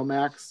to HBO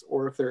Max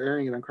or if they're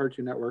airing it on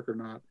Cartoon Network or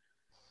not.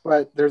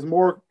 But there's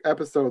more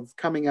episodes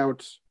coming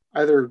out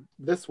either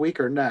this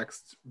week or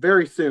next,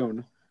 very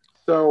soon.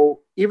 So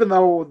even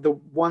though the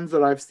ones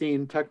that I've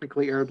seen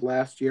technically aired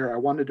last year, I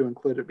wanted to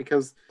include it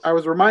because I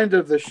was reminded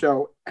of this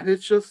show and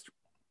it's just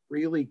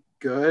really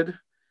good.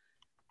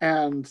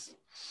 And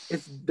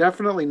it's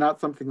definitely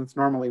not something that's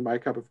normally my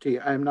cup of tea.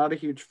 I'm not a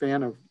huge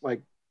fan of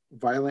like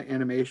violent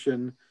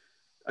animation,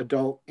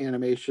 adult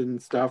animation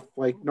stuff.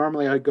 Like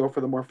normally I'd go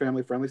for the more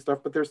family friendly stuff,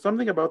 but there's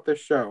something about this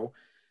show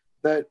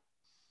that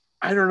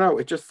I don't know,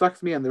 it just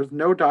sucks me in. There's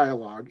no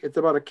dialogue. It's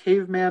about a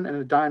caveman and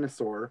a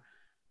dinosaur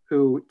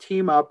who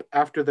team up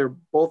after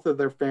both of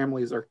their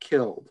families are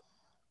killed.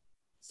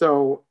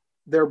 So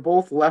they're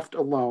both left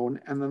alone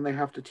and then they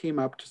have to team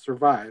up to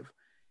survive.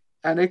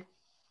 And it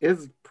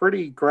is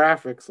pretty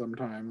graphic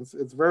sometimes.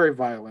 It's very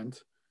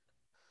violent.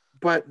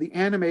 But the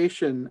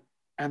animation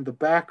and the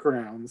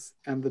backgrounds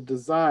and the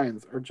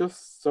designs are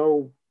just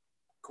so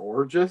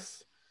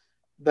gorgeous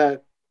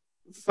that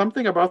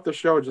something about the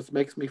show just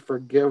makes me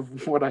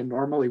forgive what I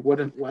normally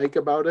wouldn't like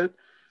about it.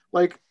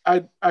 Like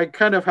I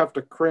kind of have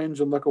to cringe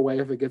and look away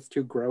if it gets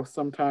too gross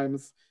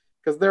sometimes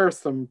because there is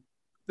some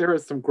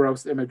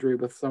gross imagery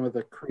with some of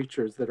the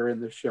creatures that are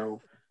in the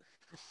show.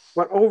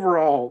 But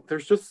overall,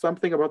 there's just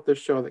something about this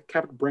show that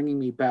kept bringing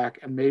me back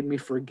and made me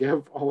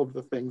forgive all of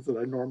the things that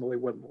I normally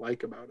wouldn't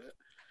like about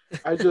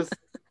it.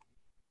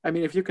 I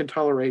mean, if you can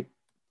tolerate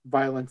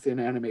violence in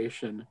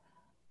animation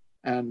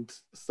and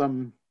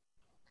some,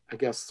 I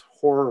guess,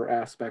 horror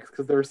aspects,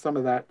 because there's some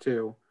of that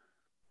too,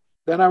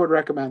 then I would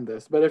recommend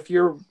this. But if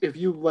you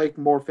like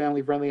more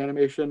family friendly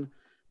animation,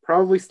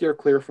 probably steer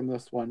clear from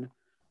this one.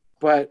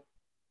 But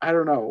I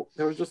don't know.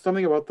 There was just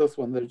something about this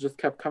one that just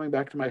kept coming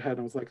back to my head. And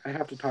I was like, I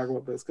have to talk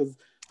about this because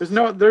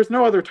there's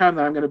no other time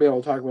that I'm going to be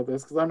able to talk about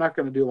this because I'm not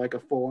going to do like a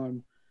full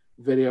on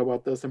video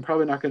about this. I'm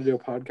probably not going to do a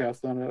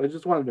podcast on it. I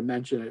just wanted to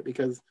mention it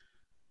because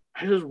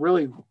I just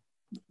really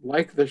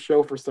like the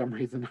show for some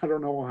reason. I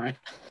don't know why.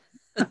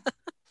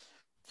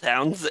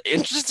 Sounds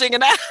interesting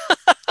enough.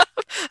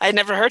 I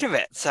never heard of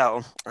it,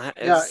 so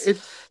yeah, it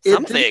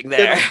something didn't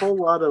there. get a whole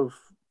lot of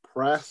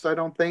press. I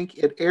don't think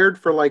it aired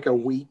for like a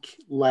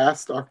week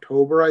last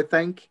October. I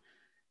think,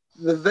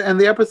 and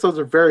the episodes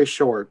are very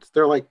short.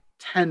 They're like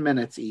 10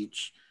 minutes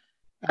each,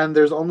 and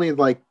there's only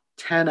like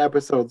 10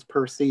 episodes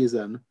per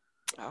season.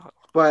 Oh.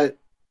 But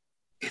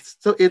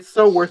it's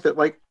so worth it.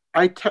 Like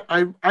I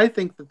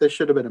think that this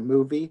should have been a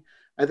movie.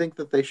 I think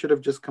that they should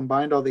have just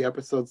combined all the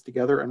episodes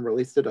together and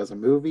released it as a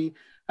movie.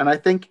 And I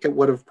think it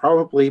would have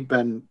probably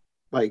been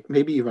like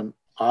maybe even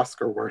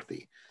Oscar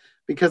worthy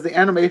because the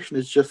animation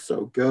is just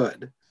so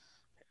good.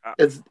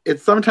 It's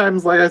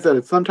sometimes, like I said,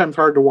 it's sometimes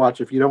hard to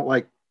watch if you don't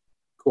like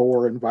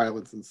gore and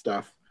violence and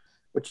stuff,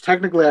 which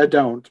technically I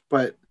don't,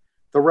 but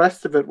the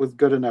rest of it was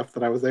good enough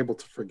that I was able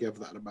to forgive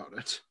that about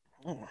it.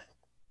 Oh.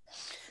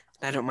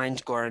 I don't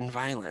mind gore and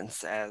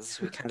violence,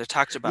 as we kind of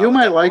talked about. You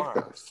might like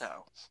this.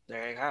 So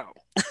there you go.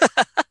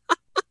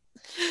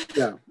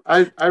 Yeah,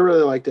 I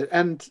really liked it.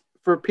 And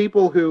for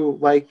people who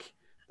like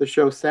the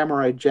show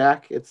Samurai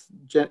Jack, it's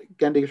Gendy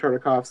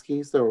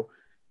Tartakovsky, so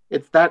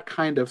it's that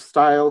kind of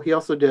style. He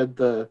also did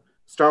the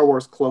Star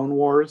Wars Clone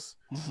Wars,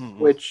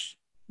 which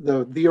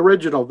the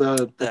original,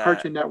 the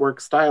Cartoon Network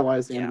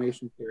stylized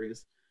animation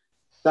series.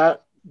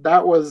 That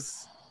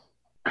was,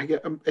 I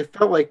get, it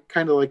felt like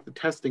kind of like the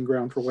testing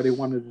ground for what he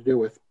wanted to do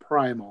with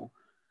Primal.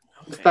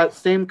 Okay. It's that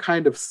same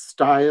kind of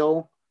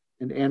style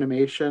and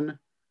animation,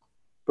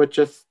 but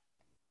just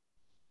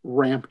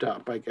ramped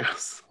up, I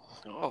guess.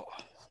 Oh.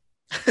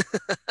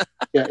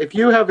 Yeah, if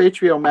you have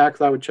HBO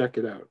Max, I would check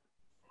it out.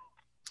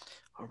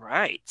 All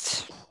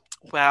right.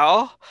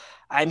 Well,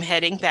 I'm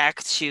heading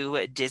back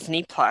to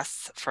Disney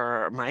Plus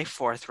for my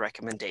fourth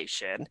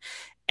recommendation.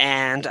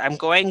 And I'm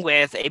going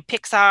with a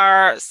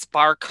Pixar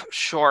Spark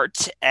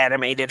short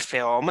animated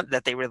film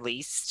that they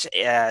released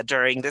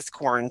during this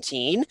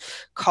quarantine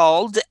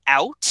called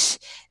Out.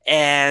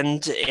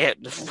 And it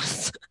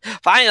was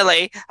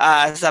finally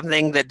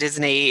something that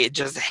Disney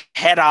just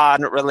head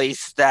on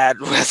released that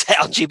was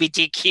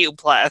LGBTQ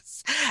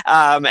plus,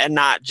 and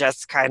not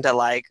just kind of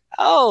like,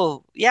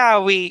 oh yeah,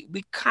 we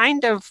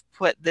kind of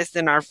put this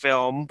in our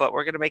film, but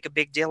we're gonna make a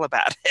big deal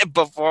about it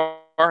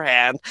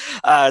beforehand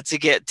to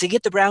get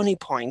the brownie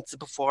points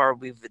before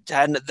we've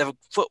done the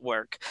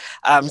footwork.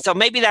 So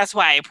maybe that's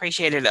why I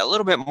appreciated it a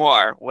little bit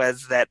more,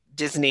 was that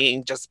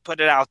Disney just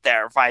put it out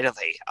there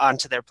vitally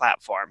onto their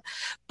platform.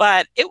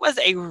 But it was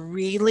a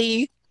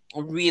really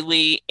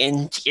really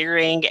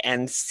endearing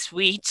and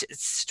sweet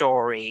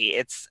story.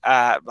 It's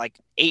like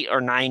 8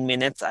 or 9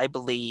 minutes, I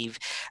believe,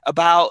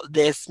 about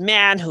this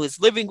man who is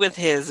living with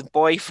his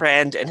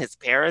boyfriend, and his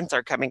parents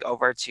are coming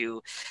over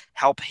to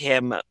help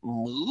him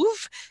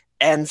move.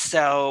 And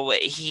so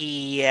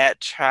he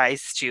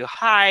tries to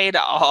hide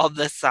all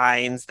the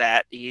signs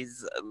that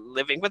he's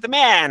living with a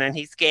man and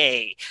he's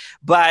gay.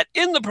 But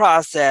in the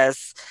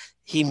process,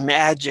 he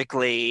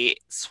magically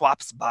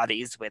swaps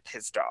bodies with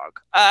his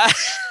dog.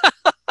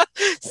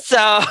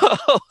 So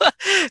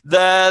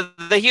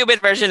the human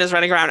version is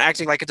running around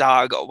acting like a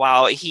dog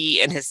while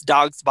he and his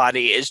dog's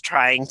body is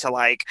trying to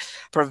like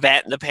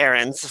prevent the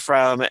parents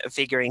from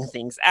figuring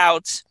things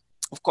out.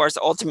 Of course,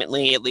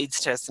 ultimately it leads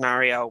to a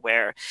scenario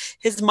where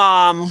his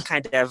mom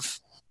kind of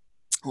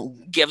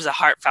gives a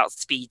heartfelt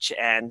speech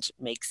and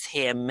makes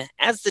him,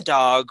 as the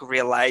dog,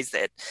 realize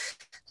that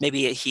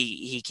maybe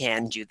he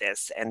can do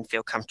this and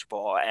feel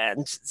comfortable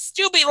and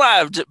still be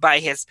loved by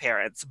his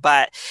parents.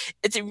 But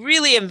it's a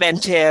really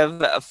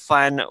inventive,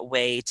 fun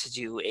way to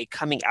do a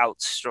coming out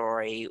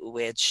story,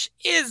 which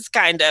is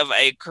kind of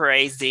a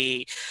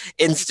crazy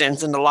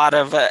instance in a lot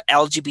of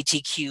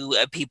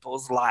LGBTQ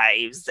people's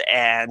lives.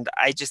 And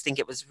I just think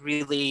it was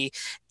really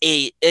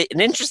an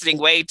interesting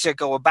way to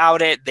go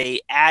about it. They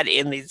add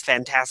in these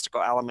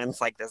fantastical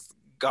elements like this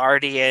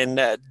guardian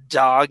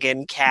dog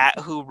and cat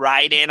who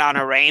ride in on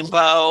a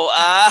rainbow.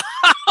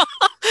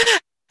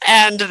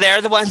 And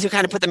they're the ones who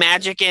kind of put the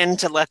magic in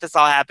to let this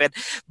all happen.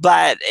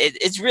 But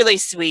it's really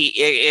sweet.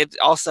 It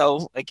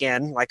also,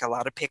 again, like a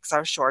lot of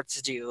Pixar shorts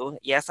do.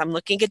 Yes, I'm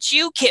looking at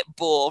you, Kit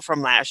Bull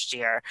from last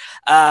year.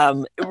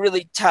 It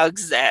really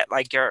tugs at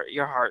like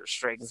your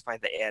heartstrings by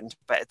the end.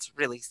 But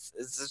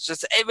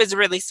it was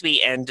really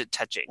sweet and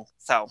touching.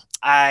 So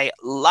I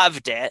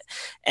loved it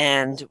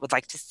and would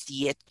like to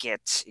see it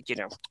get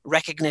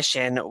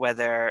recognition,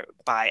 whether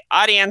by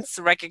audience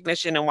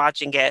recognition and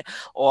watching it,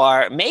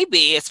 or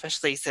maybe,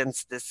 especially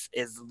since this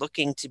is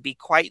looking to be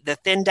quite the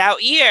thinned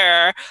out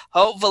year,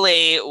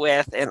 hopefully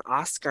with an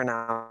Oscar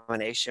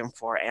nomination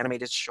for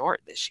animated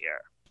short this year.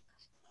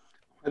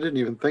 I didn't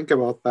even think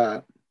about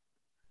that.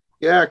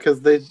 Yeah,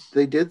 because they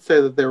did say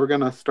that they were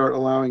going to start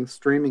allowing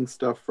streaming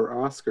stuff for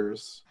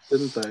Oscars,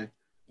 didn't they?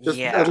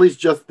 At least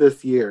just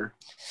this year.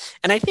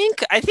 And I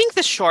think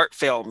the short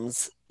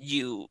films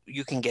you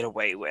can get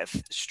away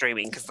with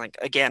streaming because, like,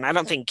 again, I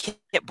don't think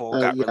Kit Bull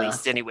got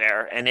released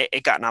anywhere, and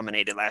it got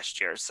nominated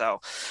last year.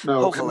 So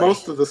no, hopefully.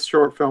 Most of the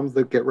short films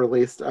that get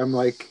released, I'm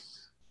like,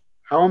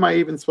 how am I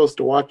even supposed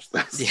to watch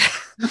this?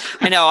 Yeah,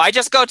 I know. I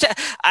just go to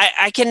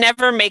I can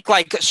never make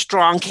like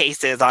strong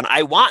cases on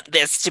I want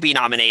this to be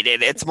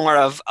nominated. It's more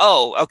of,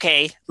 oh,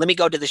 okay, let me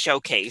go to the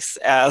showcase.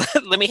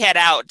 Let me head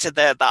out to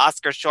the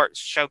Oscar short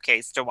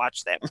showcase to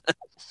watch them.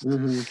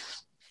 Mm-hmm.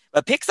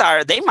 But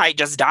Pixar, they might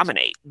just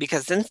dominate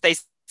because since they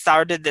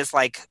started this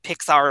like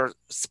Pixar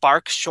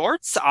Spark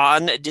shorts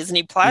on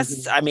Disney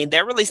Plus, mm-hmm. I mean,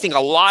 they're releasing a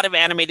lot of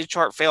animated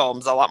short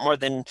films, a lot more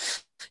than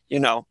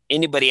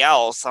anybody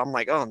else. So I'm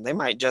like, oh, they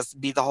might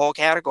just be the whole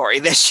category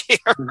this year.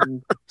 Mm-hmm.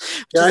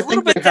 Yeah, I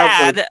think they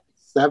have like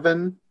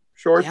 7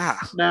 shorts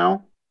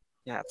now.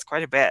 Yeah, it's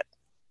quite a bit.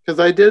 Because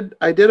I did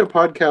a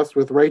podcast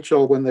with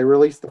Rachel when they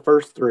released the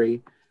first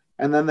 3,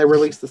 and then they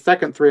released the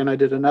second 3, and I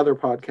did another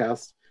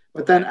podcast.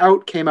 But then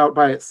Out came out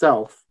by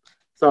itself.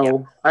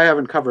 So I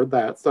haven't covered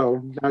that.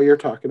 So now you're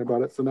talking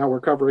about it. So now we're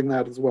covering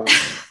that as well.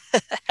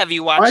 Have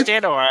you watched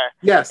it or?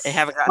 Yes.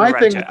 My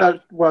thing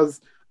that was,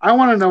 I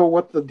want to know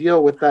what the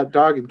deal with that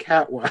dog and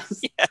cat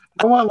was. Yeah.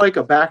 I want like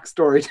a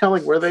backstory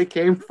telling where they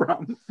came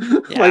from.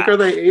 Yeah. Like, are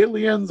they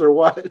aliens or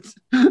what?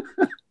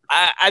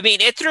 I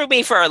mean, it threw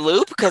me for a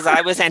loop because I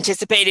was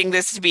anticipating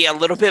this to be a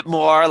little bit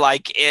more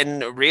like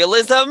in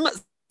realism.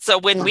 So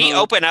when we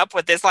open up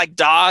with this like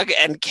dog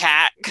and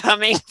cat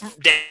coming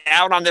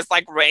down on this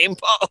like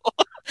rainbow,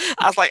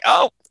 I was like,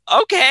 oh,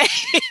 okay.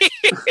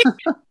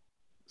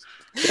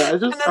 Yeah,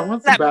 I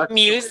want that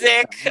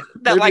music,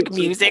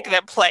 music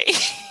that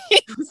plays.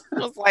 I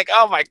was like,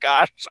 oh my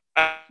gosh.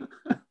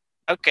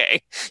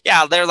 Okay.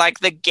 Yeah, they're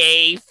like the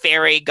gay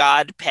fairy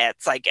god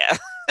pets, I guess.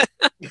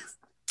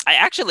 I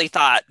actually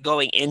thought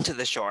going into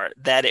the short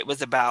that it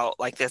was about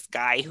like this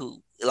guy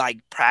who like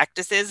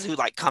practices, who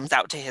like comes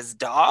out to his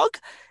dog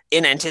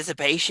in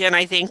anticipation,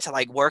 I think, to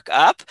like work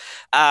up.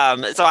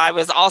 So I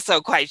was also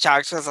quite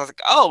shocked because I was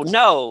like, oh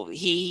no,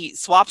 he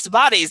swaps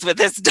bodies with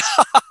his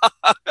dog.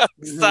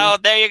 Mm-hmm. So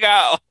there you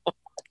go.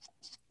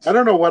 I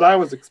don't know what I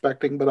was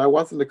expecting, but I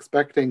wasn't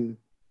expecting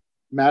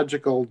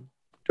magical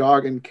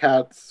dog and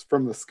cats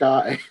from the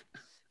sky.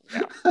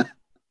 Yeah.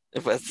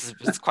 It was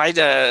quite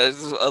a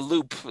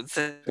loop.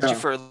 Sent you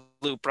for a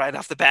loop right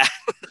off the bat.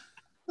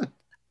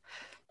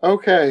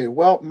 Okay,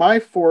 well, my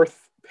 4th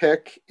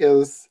pick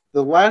is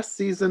the last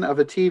season of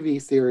a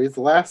TV series.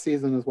 The last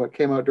season is what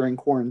came out during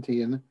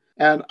quarantine.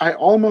 And I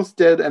almost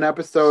did an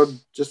episode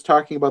just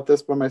talking about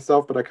this by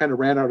myself, but I kind of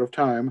ran out of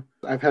time.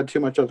 I've had too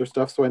much other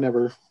stuff, so I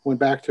never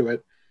went back to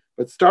it.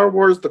 But Star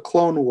Wars: The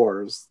Clone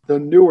Wars, the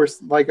newer,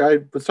 like I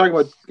was talking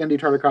about Genndy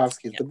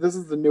Tartakovsky, but this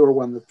is the newer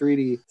one, the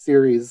 3D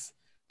series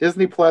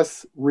Disney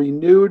Plus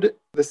renewed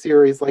the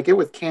series like it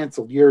was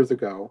canceled years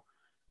ago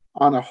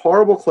on a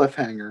horrible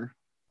cliffhanger.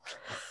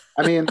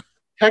 I mean,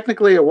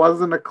 technically it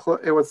wasn't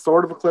it was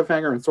sort of a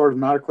cliffhanger and sort of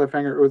not a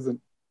cliffhanger. It was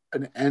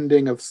an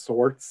ending of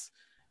sorts,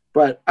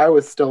 but I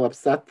was still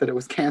upset that it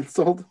was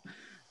canceled.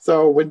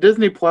 So when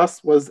Disney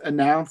Plus was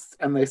announced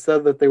and they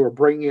said that they were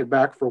bringing it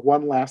back for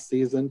one last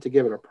season to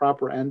give it a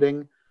proper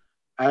ending,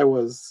 I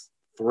was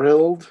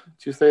thrilled,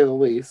 to say the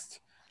least,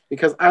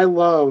 because I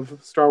love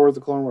Star Wars: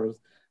 The Clone Wars.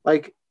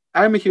 Like,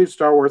 I'm a huge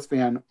Star Wars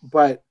fan,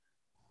 but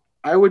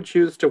I would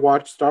choose to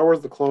watch Star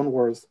Wars: The Clone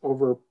Wars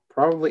over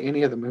probably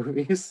any of the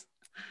movies.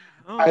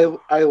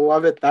 I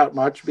love it that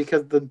much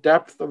because the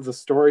depth of the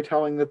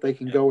storytelling that they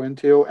can go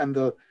into,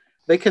 and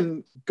they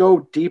can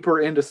go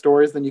deeper into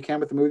stories than you can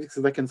with the movies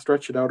because they can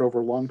stretch it out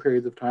over long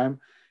periods of time.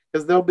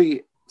 Because there'll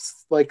be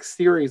like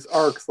series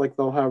arcs, like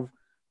they'll have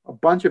a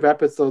bunch of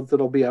episodes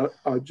that'll be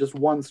just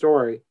one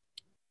story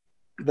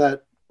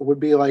that would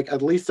be like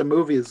at least a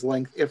movie's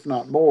length, if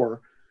not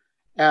more.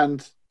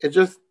 And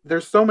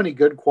there's so many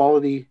good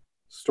quality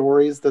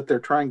stories that they're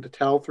trying to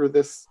tell through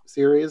this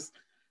series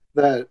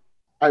that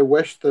I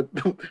wish that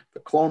the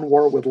Clone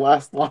War would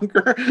last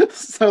longer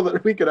so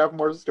that we could have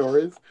more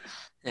stories.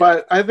 Yeah.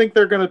 But I think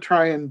they're going to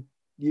try and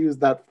use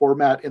that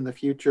format in the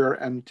future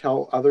and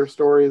tell other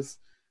stories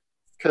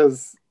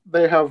because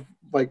they have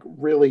like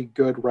really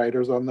good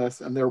writers on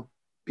this and they're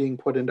being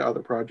put into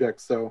other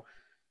projects. So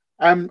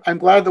I'm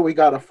glad that we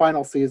got a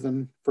final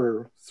season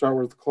for Star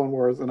Wars: The Clone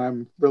Wars, and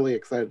I'm really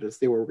excited to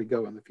see where we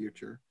go in the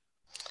future.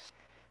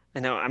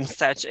 I know I'm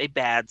such a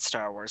bad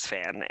Star Wars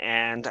fan,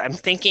 and I'm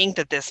thinking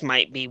that this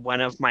might be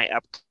one of my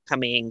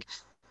upcoming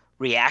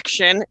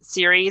reaction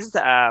series.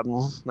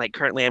 Like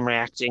currently I'm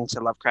reacting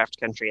to Lovecraft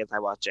Country as I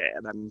watch it,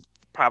 and I'm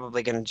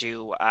probably going to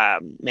do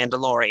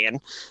Mandalorian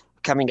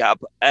coming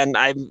up. And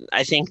I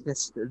think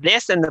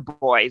this and The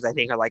Boys, I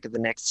think, are like the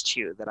next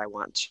two that I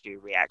want to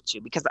react to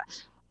because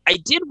I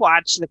did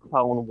watch the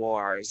Clone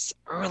Wars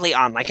early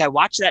on. Like I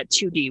watched that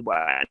 2D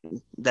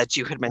one that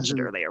you had mentioned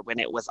earlier when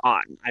it was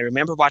on. I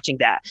remember watching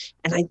that.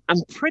 And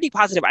I'm pretty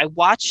positive I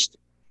watched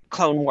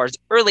Clone Wars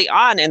early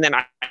on. And then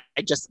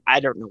I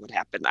don't know what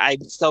happened.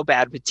 I'm so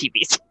bad with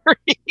TV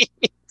series.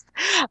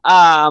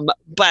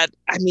 But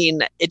I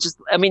mean,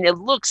 it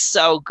looks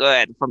so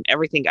good from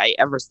everything I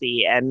ever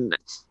see. And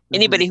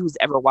anybody who's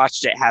ever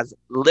watched it has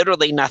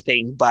literally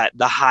nothing but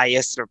the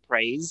highest of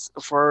praise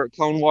for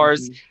Clone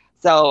Wars.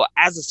 So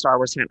as a Star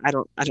Wars fan, I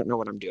don't know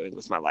what I'm doing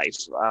with my life.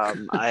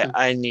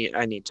 I need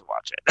to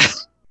watch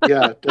it.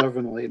 Yeah,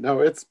 definitely.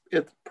 No, it's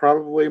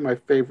probably my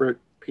favorite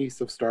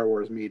piece of Star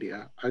Wars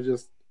media.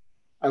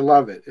 I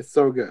love it. It's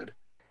so good.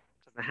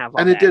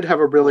 And it did have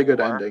a really good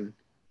ending.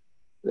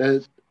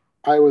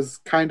 I was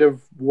kind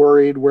of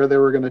worried where they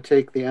were going to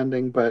take the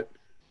ending, but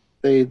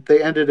they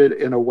ended it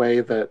in a way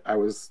that I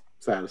was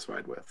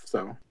satisfied with.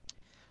 So.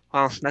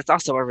 Well, that's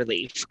also a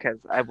relief because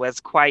I was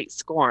quite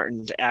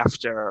scorned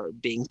after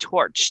being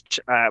torched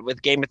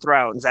with Game of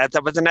Thrones.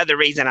 That was another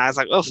reason I was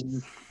like, oh,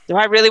 do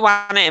I really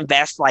want to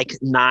invest like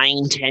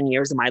 9-10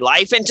 years of my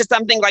life into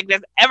something like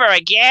this ever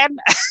again?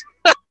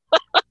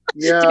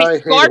 Yeah, to be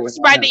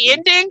scorched by the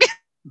ending?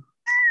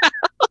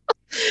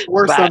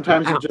 Or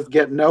sometimes you just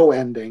get no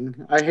ending.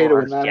 I hate it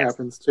when that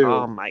happens too.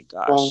 Oh my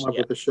gosh. Fall in love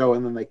with the show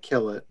and then they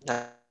kill it.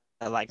 They're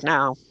like,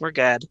 no, we're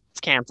good.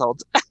 It's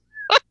canceled.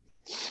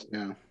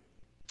 Yeah.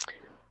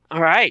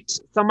 All right.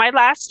 So my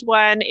last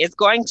one is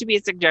going to be a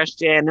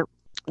suggestion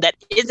that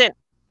isn't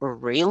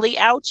really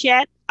out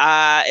yet.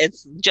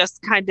 It's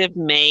just kind of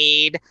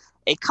made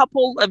a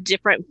couple of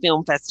different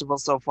film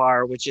festivals so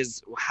far, which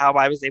is how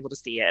I was able to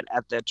see it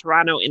at the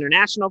Toronto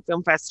International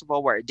Film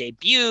Festival where it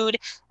debuted.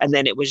 And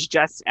then it was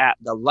just at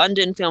the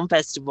London Film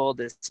Festival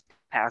this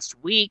past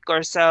week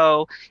or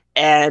so.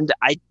 And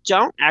I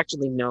don't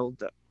actually know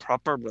the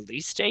proper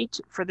release date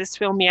for this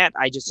film yet.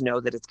 I just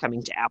know that it's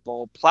coming to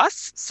Apple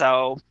Plus.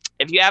 So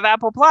if you have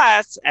Apple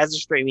Plus as a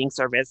streaming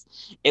service,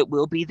 it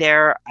will be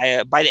there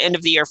by the end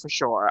of the year for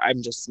sure.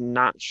 I'm just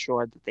not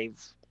sure that they've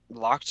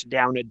locked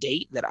down a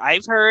date that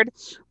I've heard.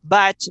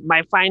 But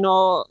my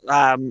final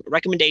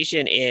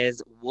recommendation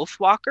is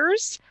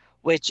Wolfwalkers,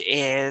 which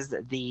is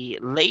the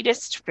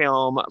latest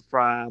film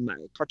from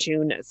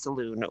Cartoon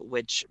Saloon,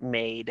 which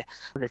made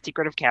The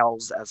Secret of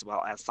Kells as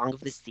well as Song of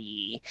the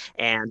Sea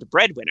and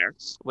Breadwinner,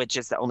 which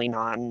is the only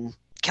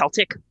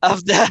non-Celtic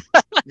of the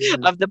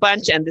of the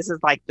bunch. And this is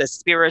like the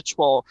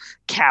spiritual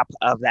cap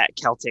of that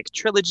Celtic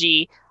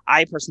trilogy.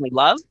 I personally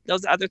love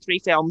those other three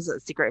films.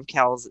 Secret of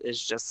Kells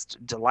is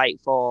just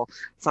delightful.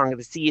 Song of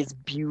the Sea is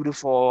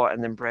beautiful.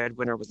 And then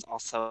Breadwinner was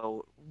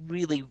also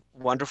really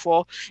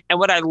wonderful. And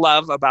what I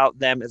love about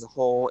them as a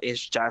whole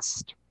is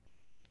just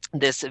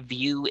this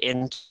view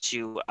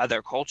into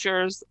other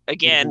cultures.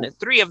 Again,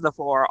 3 of the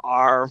 4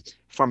 are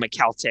from a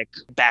Celtic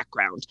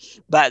background.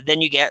 But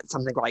then you get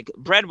something like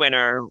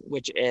Breadwinner,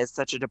 which is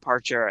such a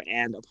departure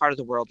and a part of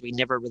the world we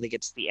never really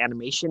get to see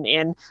animation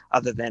in,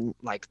 other than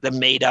like the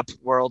made-up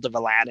world of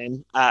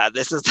Aladdin.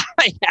 This is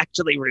like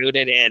actually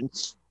rooted in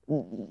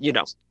you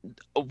know,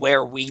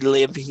 where we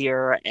live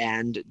here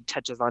and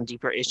touches on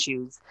deeper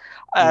issues.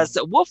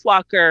 So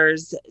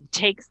Wolfwalkers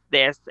takes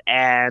this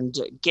and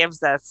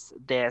gives us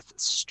this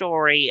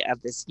story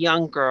of this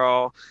young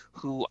girl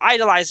who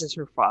idolizes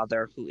her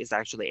father, who is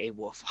actually a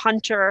wolf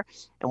hunter.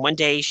 And one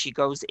day she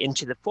goes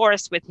into the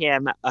forest with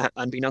him,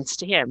 unbeknownst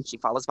to him, she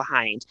follows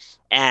behind,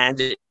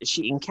 and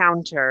she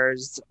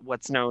encounters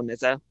what's known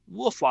as a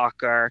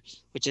wolfwalker,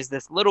 which is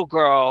this little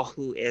girl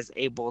who is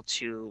able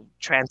to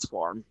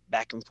transform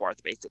back and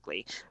forth,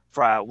 basically.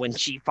 When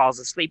she falls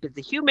asleep as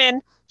a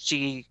human,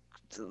 she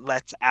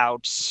lets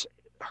out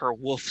her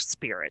wolf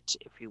spirit,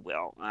 if you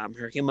will.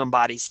 Her human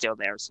body's still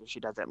there, so she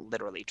doesn't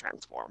literally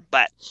transform,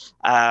 but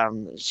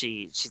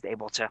she's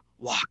able to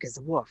walk as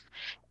a wolf.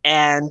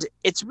 And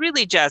it's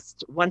really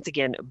just, once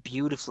again,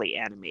 beautifully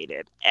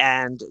animated.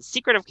 And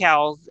Secret of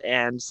Kells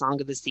and Song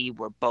of the Sea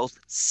were both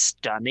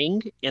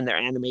stunning in their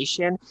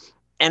animation.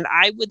 And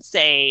I would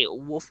say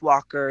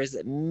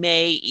Wolfwalkers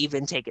may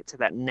even take it to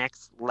that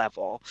next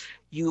level.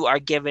 You are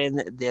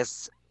given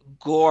this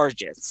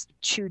gorgeous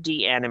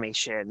 2D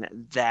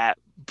animation that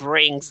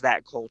brings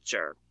that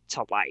culture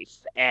to life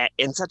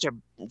in such a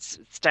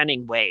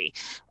stunning way.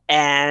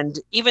 And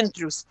even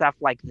through stuff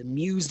like the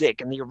music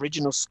and the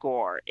original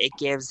score, it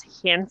gives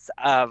hints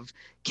of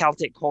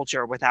Celtic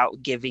culture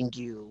without giving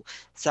you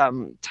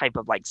some type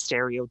of like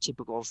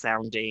stereotypical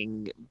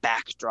sounding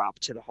backdrop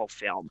to the whole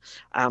film.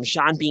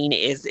 Sean Bean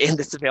is in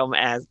this film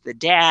as the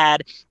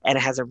dad, and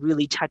it has a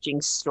really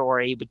touching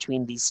story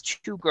between these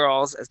two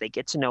girls as they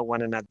get to know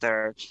one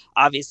another.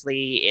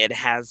 Obviously, it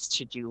has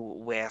to do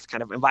with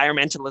kind of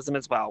environmentalism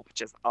as well,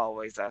 which is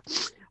always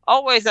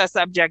a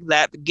subject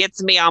that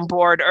gets me on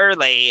board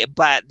early,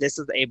 but this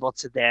is able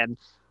to then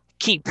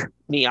keep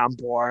me on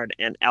board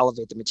and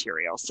elevate the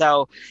material.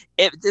 So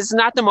this is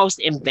not the most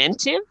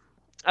inventive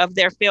of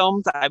their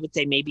films. I would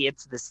say maybe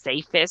it's the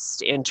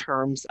safest in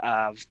terms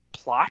of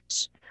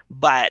plot,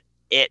 but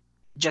it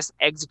just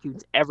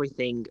executes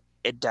everything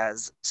it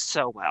does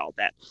so well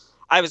that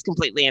I was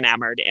completely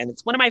enamored. And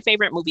it's one of my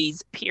favorite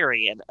movies,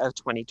 period, of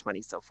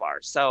 2020 so far.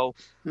 So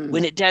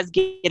when it does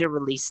get a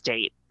release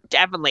date,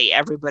 definitely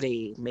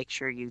everybody make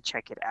sure you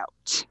check it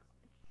out.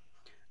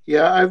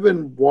 Yeah, I've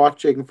been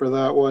watching for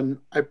that one.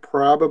 I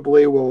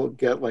probably will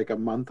get like a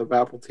month of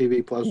Apple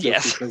TV Plus just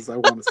Yes. because I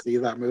want to see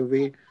that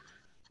movie.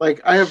 Like,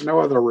 I have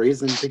no other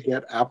reason to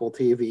get Apple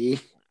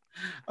TV.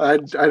 I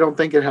don't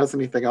think it has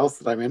anything else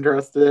that I'm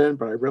interested in,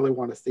 but I really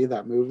want to see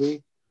that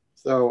movie.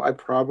 So I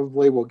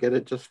probably will get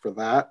it just for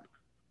that.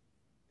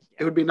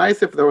 It would be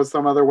nice if there was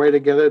some other way to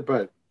get it,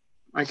 but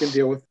I can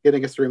deal with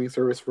getting a streaming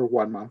service for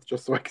 1 month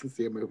just so I can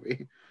see a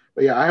movie.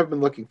 But yeah, I have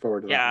been looking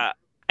forward to that one. Yeah.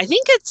 I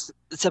think it's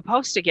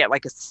supposed to get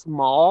like a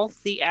small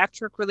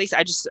theatric release.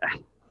 I just,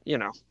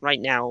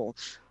 right now,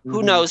 who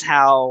Mm-hmm. knows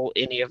how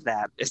any of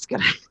that is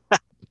going to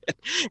happen.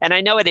 And I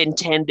know it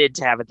intended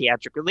to have a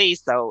theatric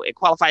release, so it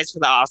qualifies for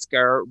the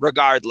Oscar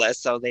regardless.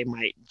 So they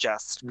might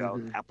just go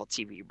Mm-hmm. the Apple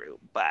TV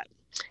route. But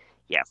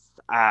yes,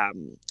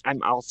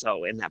 I'm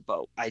also in that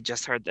boat. I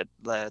just heard that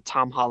the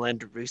Tom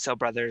Holland Russo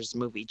brothers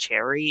movie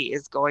Cherry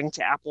is going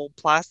to Apple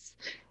Plus.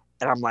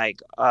 And I'm like,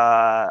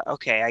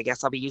 okay, I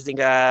guess I'll be using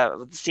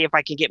see if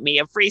I can get me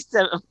a free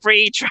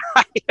trial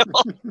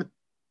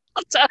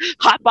to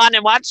hop on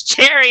and watch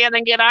Cherry and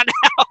then get on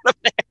out of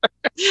there.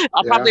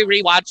 I'll Yeah. probably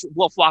rewatch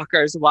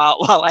Wolfwalkers while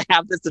I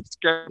have the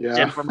subscription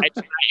Yeah. for my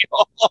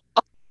trial.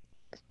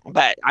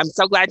 But I'm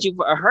so glad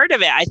you've heard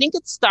of it. I think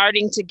it's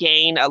starting to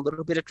gain a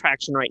little bit of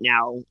traction right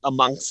now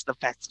amongst the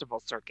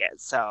festival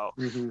circuit. So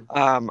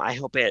Mm-hmm. I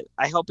hope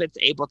it's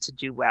able to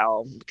do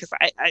well, because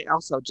I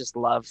also just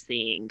love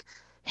seeing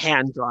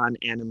hand-drawn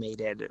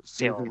animated Mm-hmm.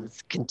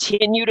 films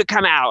continue to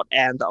come out,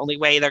 and the only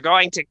way they're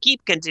going to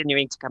keep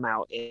continuing to come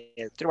out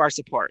is through our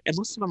support, and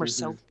most of them are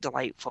Mm-hmm. so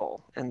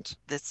delightful. And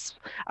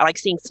I like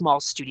seeing small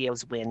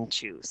studios win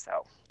too,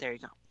 so there you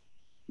go.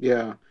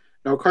 Yeah.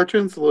 No,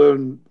 Cartoon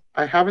Saloon,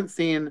 I haven't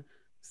seen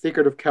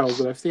Secret of Kells,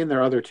 but I've seen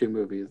their other two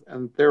movies,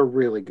 and they're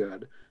really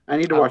good. I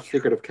need to Oh watch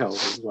Secret of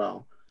Kells as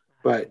well.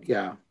 But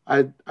yeah,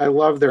 I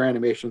love their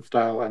animation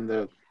style and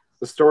the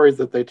stories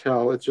that they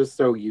tell. It's just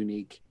so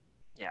unique.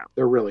 yeah,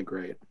 They're really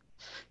great.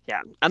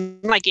 yeah,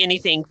 unlike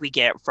anything we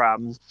get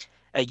from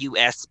a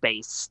US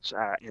based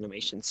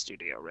animation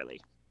studio, really.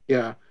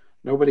 Yeah.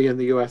 Nobody in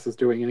the US is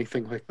doing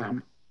anything like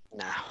them.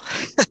 No.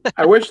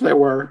 I wish they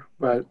were,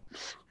 but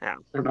Yeah.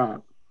 they're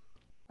not.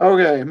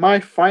 Okay, my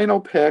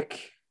final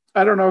pick.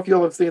 I don't know if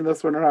you'll have seen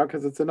this one or not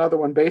because it's another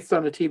one based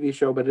on a TV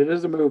show, but it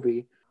is a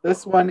movie.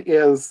 This one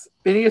is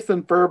Phineas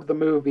and Ferb the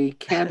movie,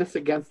 Candace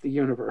Against the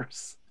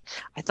Universe.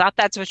 I thought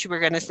that's what you were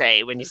going to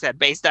say when you said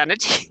based on a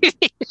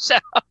TV show.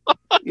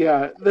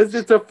 Yeah,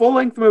 it's a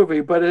full-length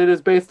movie, but it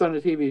is based on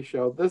a TV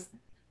show. This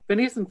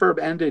Phineas and Ferb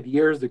ended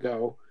years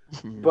ago,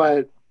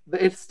 but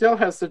it still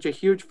has such a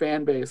huge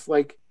fan base.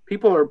 Like,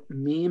 people are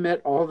meme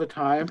it all the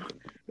time.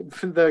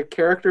 The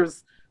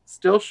characters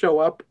still show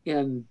up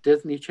in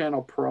Disney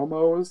Channel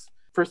promos.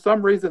 For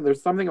some reason,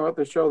 there's something about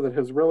the show that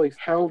has really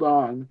held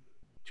on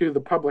to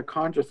the public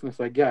consciousness,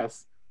 I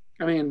guess.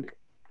 I mean,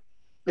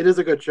 It is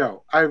a good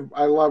show. I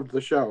loved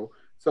the show,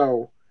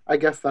 so I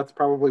guess that's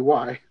probably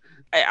why.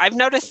 I've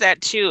noticed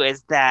that too,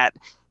 is that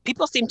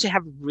people seem to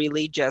have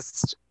really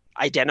just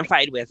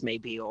identified with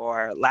maybe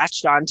or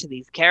latched on to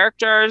these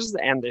characters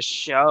and the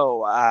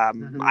show.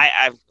 Hmm.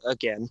 I've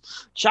again,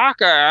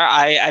 shocker.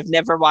 I've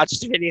never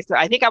watched Phineas.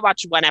 I think I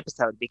watched one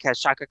episode because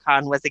Shaka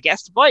Khan was a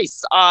guest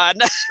voice on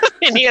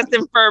Phineas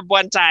and Ferb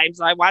one time,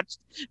 so I watched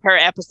her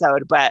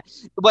episode, but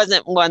it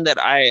wasn't one that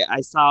I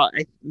saw.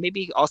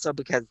 Maybe also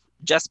because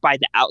just by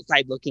the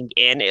outside looking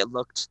in, it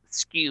looked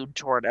skewed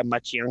toward a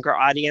much younger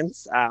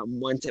audience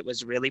once it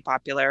was really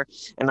popular.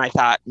 And I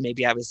thought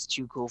maybe I was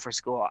too cool for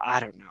school. I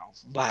don't know.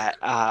 But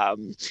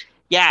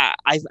yeah,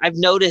 I've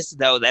noticed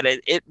though that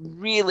it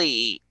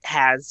really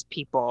has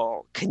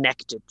people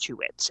connected to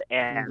it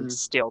and Hmm.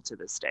 still to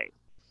this day.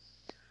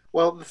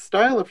 Well, the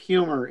style of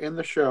humor in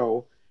the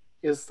show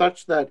is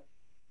such that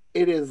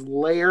it is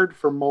layered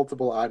for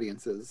multiple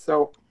audiences.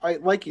 So, I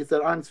like you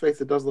said, on its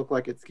face, it does look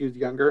like it skews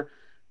younger,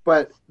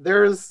 but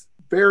there's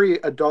very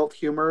adult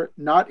humor,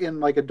 not in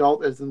like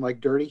adult as in like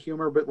dirty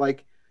humor, but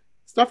like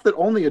stuff that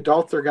only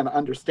adults are going to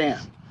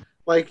understand.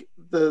 Like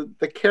the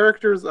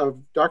characters of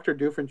Dr.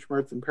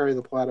 Doofenshmirtz and Perry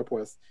the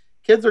Platypus,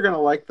 kids are going to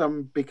like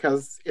them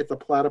because it's a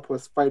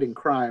platypus fighting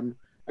crime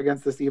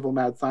against this evil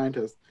mad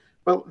scientist.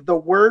 But the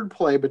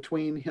wordplay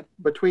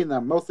between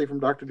them, mostly from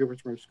Dr.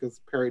 Doofenshmirtz because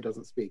Perry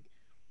doesn't speak,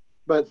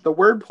 but the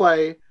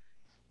wordplay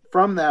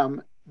from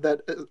them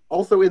that is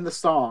also in the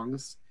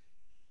songs,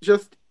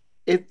 just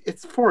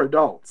it's for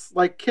adults.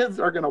 Like kids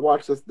are going to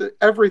watch this.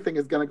 Everything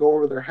is going to go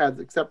over their heads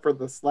except for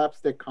the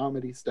slapstick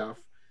comedy stuff,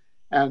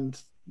 and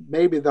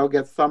maybe they'll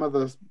get some of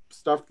the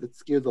stuff that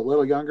skews a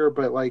little younger.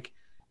 But like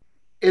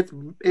it's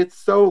it's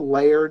so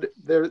layered.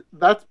 There,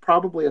 that's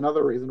probably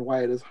another reason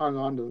why it is hung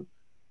on to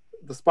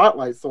the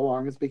spotlight so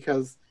long, is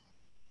because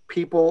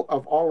people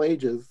of all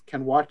ages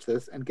can watch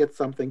this and get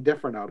something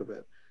different out of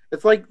it.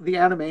 It's like the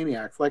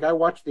Animaniacs. Like I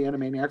watched the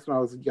Animaniacs when I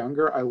was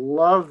younger. I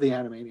love the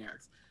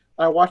Animaniacs.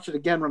 I watched it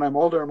again when I'm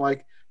older. I'm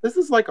like, this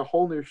is like a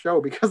whole new show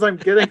because I'm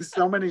getting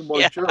so many more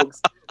Yeah. jokes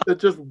that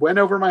just went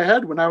over my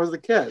head when I was a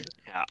kid.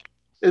 Yeah.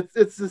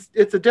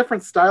 It's a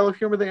different style of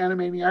humor, the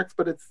Animaniacs,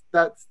 but it's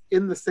that's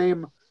in the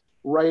same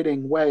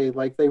writing way.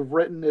 Like they've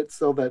written it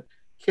so that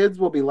kids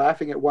will be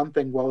laughing at one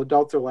thing while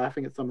adults are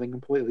laughing at something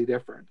completely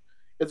different.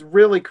 It's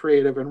really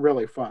creative and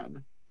really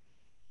fun.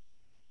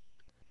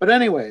 But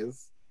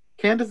anyways,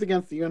 Candace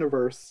Against the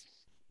Universe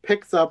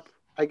picks up,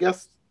 I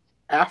guess,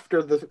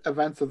 after the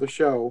events of the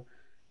show.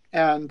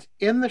 And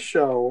in the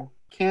show,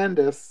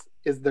 Candace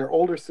is their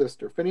older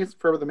sister. Phineas and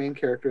Ferb are the main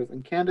characters,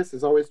 and Candace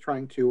is always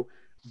trying to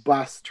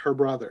bust her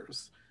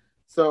brothers.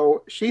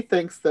 So she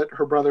thinks that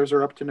her brothers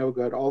are up to no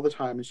good all the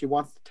time, and she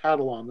wants to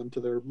tattle on them to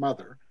their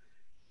mother.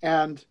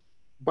 And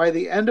by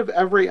the end of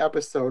every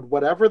episode,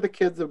 whatever the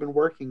kids have been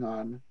working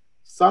on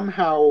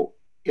somehow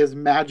is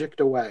magicked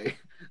away.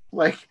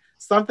 Like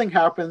something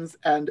happens,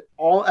 and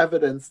all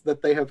evidence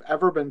that they have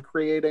ever been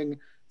creating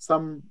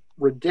some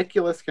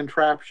ridiculous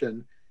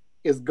contraption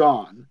is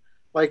gone.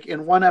 Like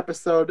in one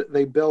episode,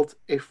 they built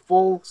a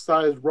full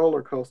size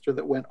roller coaster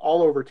that went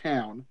all over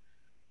town.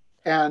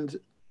 And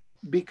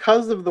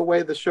because of the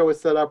way the show is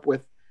set up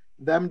with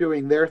them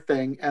doing their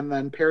thing and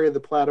then Perry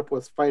the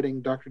Platypus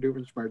fighting Dr.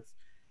 Doofenshmirtz,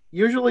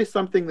 usually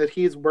something that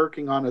he's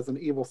working on as an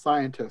evil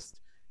scientist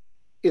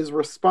is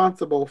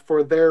responsible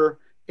for their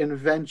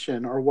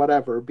invention or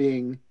whatever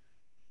being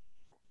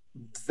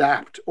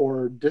zapped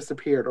or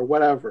disappeared or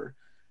whatever.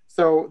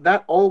 So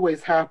that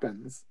always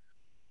happens.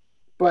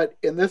 But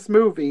in this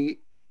movie,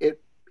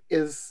 it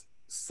is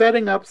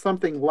setting up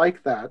something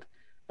like that,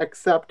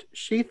 except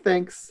she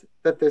thinks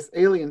that this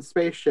alien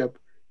spaceship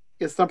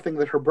is something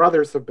that her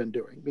brothers have been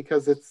doing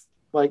because it's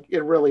like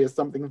it really is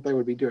something that they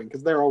would be doing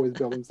because they're always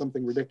building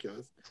something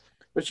ridiculous.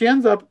 But she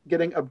ends up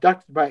getting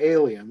abducted by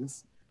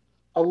aliens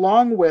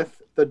along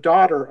with the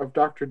daughter of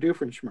Dr.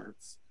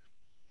 Doofenshmirtz.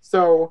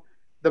 So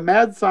the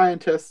mad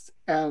scientists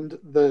and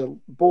the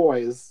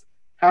boys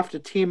have to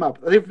team up.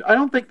 I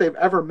don't think they've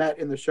ever met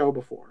in the show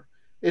before.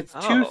 It's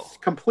two Oh.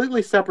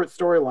 completely separate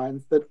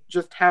storylines that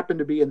just happen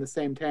to be in the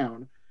same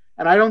town.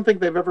 And I don't think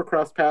they've ever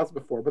crossed paths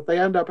before, but they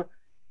end up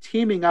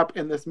teaming up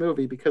in this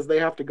movie because they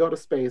have to go to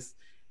space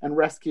and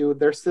rescue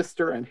their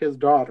sister and his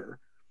daughter.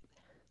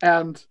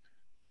 And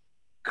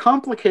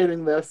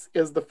complicating this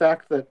is the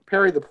fact that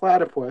Perry the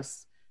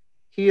Platypus,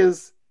 he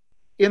is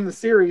in the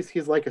series,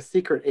 he's like a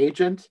secret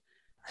agent,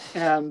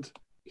 and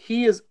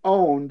he is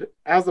owned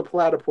as a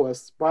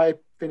platypus by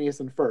Phineas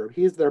and Ferb.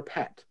 He's their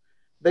pet.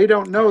 They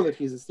don't know that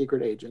he's a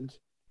secret agent,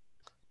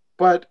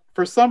 but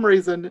for some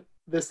reason,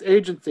 this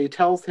agency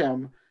tells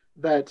him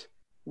that,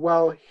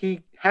 well,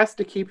 he has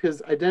to keep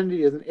his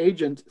identity as an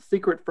agent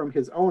secret from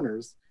his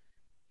owners.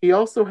 He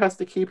also has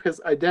to keep his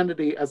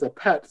identity as a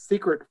pet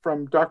secret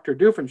from Dr.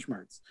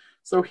 Doofenshmirtz.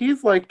 So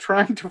he's like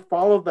trying to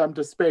follow them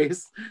to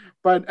space,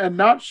 but and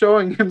not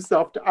showing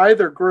himself to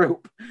either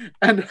group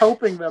and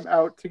helping them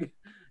out to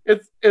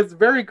it's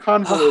very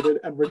convoluted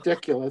and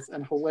ridiculous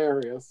and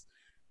hilarious.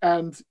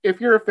 And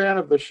if you're a fan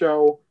of the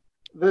show,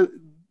 the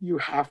you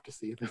have to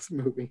see this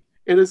movie.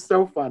 It is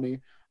so funny.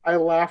 I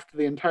laughed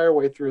the entire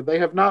way through. They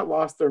have not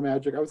lost their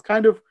magic. I was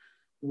kind of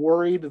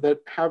worried that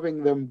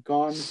having them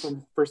gone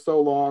for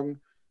so long,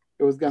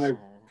 it was going to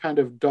kind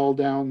of dull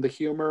down the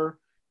humor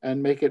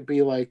and make it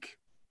be like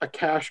a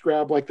cash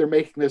grab, like they're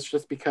making this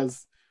just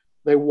because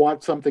they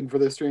want something for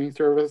the streaming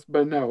service.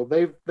 But no,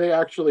 they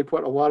actually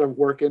put a lot of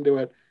work into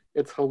it.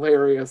 It's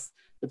hilarious.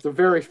 It's a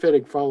very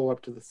fitting follow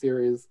up to the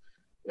series.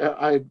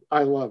 I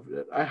loved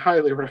it. I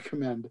highly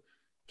recommend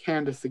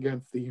Candace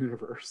Against the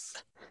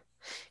Universe.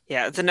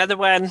 Yeah, it's another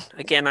one.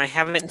 Again, I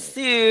haven't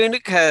seen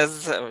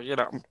because, I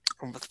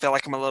feel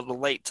like I'm a little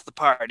late to the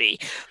party.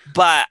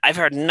 But I've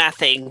heard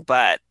nothing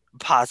but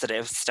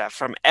positive stuff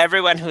from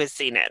everyone who has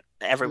seen it.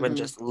 Everyone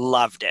just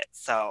loved it.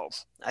 So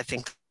I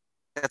think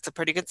that's a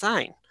pretty good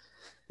sign.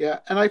 Yeah,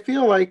 and I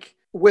feel like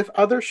with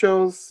other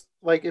shows,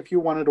 like if you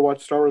wanted to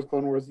watch Star Wars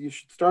Clone Wars, you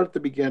should start at the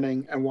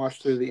beginning and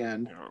watch through the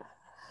end.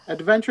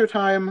 Adventure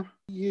Time,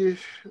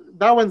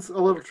 that one's a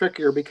little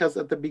trickier because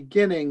at the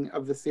beginning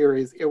of the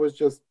series, it was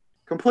just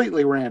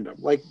completely random.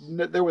 Like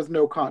there was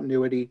no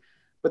continuity.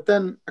 But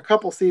then a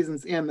couple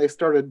seasons in, they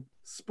started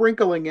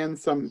sprinkling in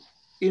some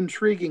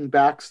intriguing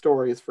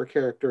backstories for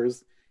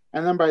characters.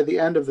 And then by the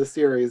end of the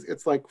series,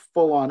 it's like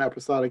full on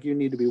episodic. You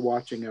need to be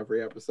watching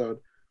every episode.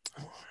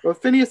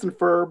 But Phineas and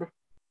Ferb,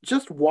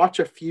 just watch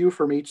a few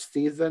from each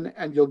season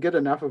and you'll get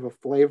enough of a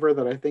flavor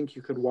that I think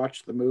you could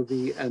watch the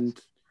movie and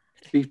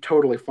be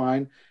totally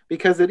fine,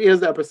 because it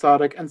is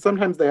episodic and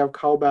sometimes they have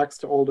callbacks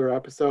to older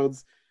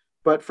episodes,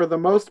 but for the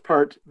most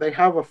part they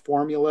have a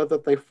formula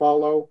that they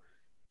follow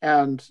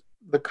and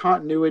the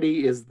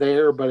continuity is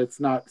there, but it's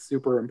not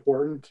super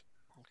important.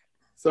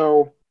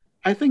 So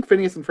I think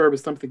Phineas and Ferb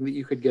is something that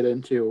you could get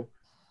into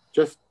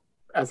just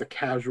as a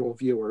casual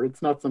viewer.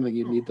 It's not something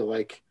you need to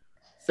like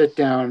sit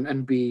down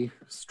and be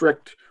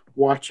strict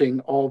watching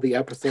all the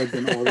episodes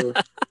in order.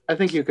 I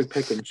think you could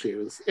pick and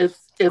choose.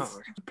 It's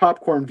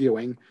popcorn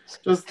viewing.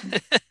 Just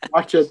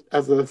watch it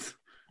as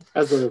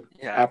a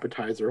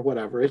appetizer,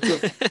 whatever. It's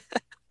just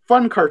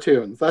fun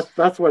cartoons.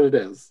 That's what it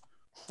is.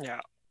 Yeah.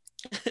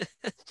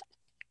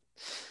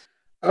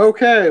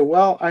 Okay,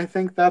 well, I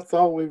think that's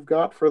all we've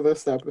got for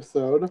this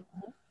episode.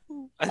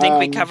 I think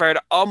we covered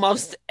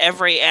almost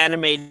every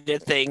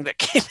animated thing that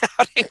came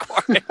out in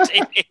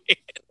quarantine.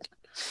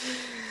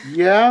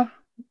 Yeah.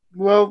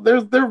 Well, there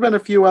have been a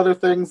few other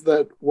things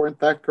that weren't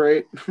that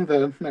great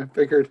that I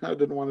figured I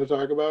didn't want to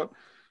talk about.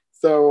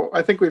 So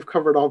I think we've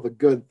covered all the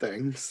good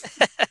things.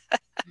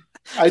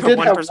 I did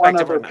have one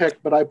other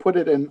pick, but I put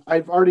it in.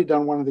 I've already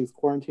done one of these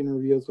quarantine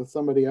reviews with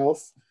somebody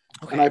else,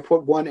 and I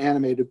put one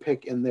animated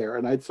pick in there,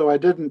 and I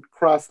didn't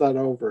cross that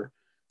over.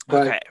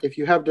 But if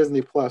you have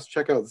Disney Plus,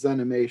 check out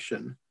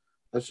Zenimation.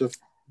 That's just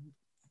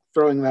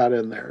throwing that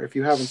in there. If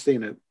you haven't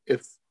seen it,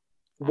 it's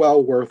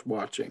well worth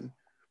watching.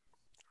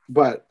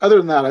 But other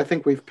than that, I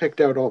think we've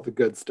picked out all the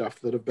good stuff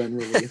that have been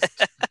released.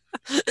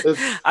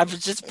 I'm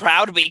just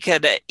proud we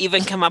could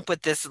even come up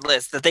with this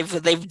list, that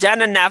they've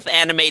done enough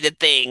animated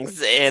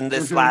things in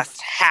this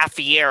last half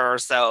year or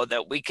so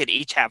that we could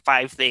each have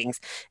 5 things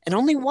and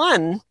only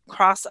one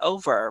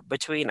crossover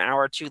between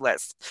our 2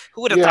 lists.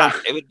 Who would have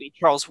thought it would be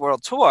Trolls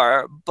World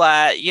Tour?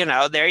 But,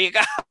 there you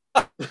go.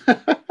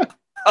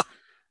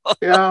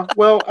 Yeah,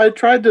 well, I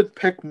tried to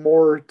pick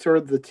more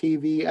toward the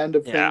TV end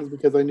of things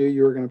because I knew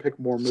you were going to pick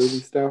more movie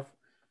stuff.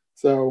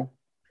 So,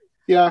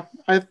 yeah,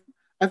 I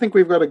think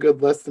we've got a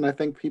good list, and I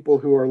think people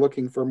who are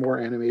looking for more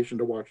animation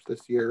to watch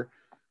this year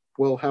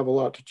will have a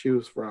lot to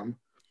choose from.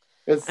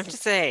 I have to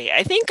say,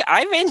 I think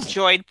I've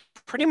enjoyed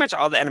pretty much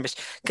all the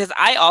animation, because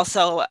I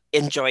also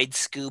enjoyed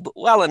Scoob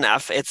well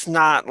enough. It's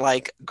not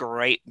like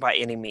great by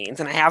any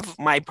means, and I have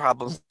my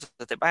problems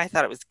with it, but I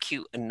thought it was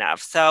cute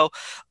enough. So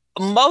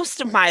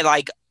most of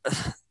my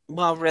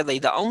well, really,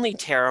 the only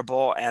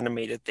terrible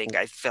animated thing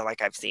I feel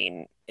like I've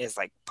seen is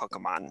like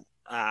Pokemon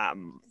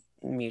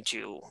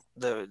Mewtwo,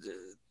 the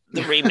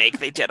remake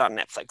they did on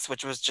Netflix,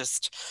 which was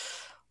just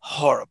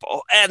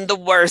horrible and the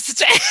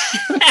worst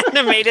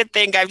animated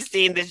thing I've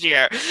seen this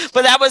year.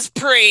 But that was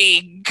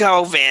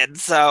pre-COVID,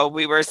 so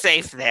we were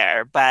safe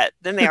there. But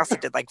then they also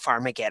did like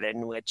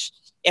Farmageddon, which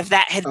if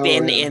that had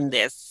been in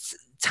this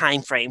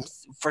time frame,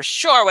 for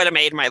sure would have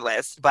made my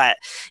list. But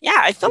yeah,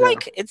 I feel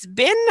like it's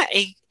been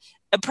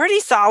a pretty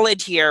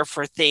solid year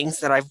for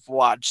things that I've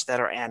watched that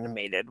are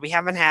animated. We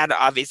haven't had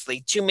obviously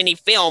too many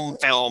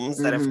films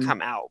that have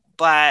come out,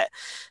 but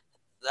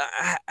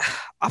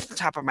off the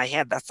top of my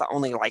head, that's the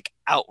only like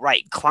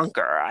outright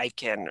clunker I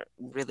can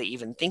really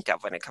even think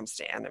of when it comes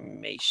to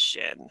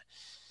animation.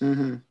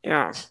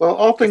 Yeah. Well,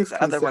 all things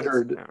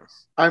considered,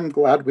 I'm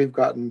glad we've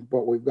gotten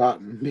what we've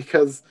gotten,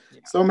 because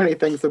so many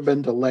things have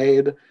been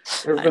delayed.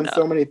 There's been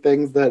so many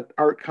things that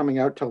aren't coming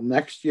out till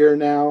next year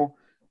now,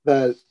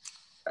 that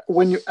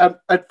when you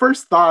at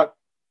first thought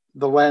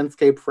the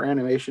landscape for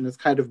animation is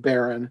kind of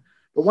barren,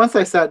 but once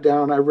I sat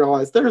down, I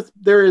realized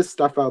there is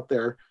stuff out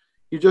there.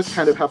 You just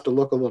kind of have to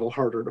look a little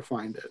harder to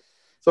find it.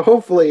 So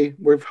hopefully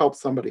we've helped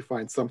somebody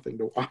find something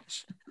to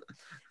watch.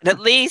 And at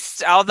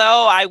least,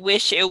 although I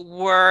wish it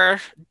were,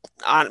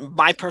 on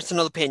my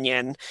personal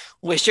opinion,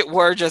 wish it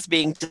were just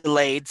being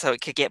delayed so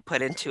it could get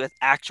put into an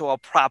actual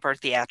proper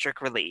theatric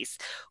release,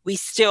 we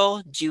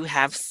still do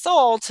have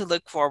Soul to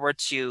look forward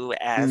to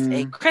as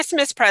a Mm,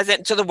 Christmas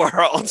present to the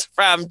world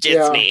from yeah,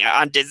 Disney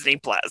on Disney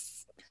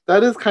Plus.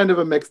 that is kind of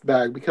a mixed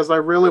bag because I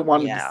really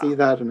wanted to Yeah, see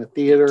that in a me too.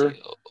 theater,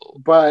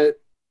 but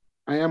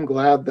I am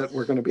glad that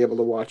we're going to be able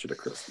to watch it at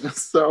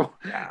Christmas. So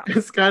Yeah.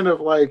 it's kind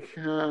of like,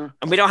 And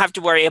we don't have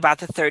to worry about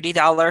the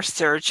 $30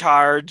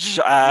 surcharge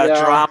yeah,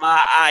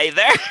 drama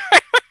either.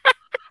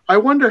 I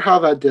wonder how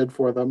that did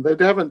for them. They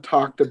haven't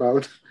talked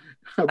about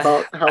how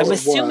I'm it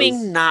was.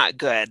 assuming not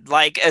good.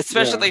 Like, Yeah.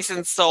 especially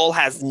since Soul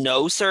has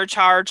no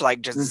surcharge,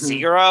 like just Hmm.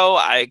 zero.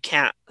 I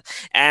can't.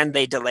 And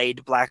they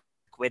delayed Black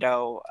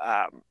Widow.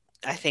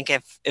 I think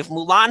if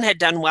Mulan had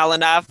done well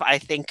enough, I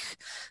think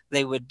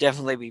they would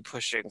definitely be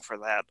pushing for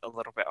that a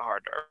little bit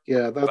harder.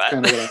 Yeah, that's But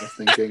kind of what I was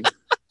thinking.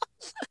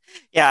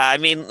 yeah, I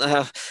mean,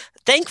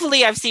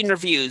 thankfully I've seen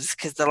reviews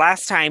because the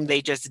last time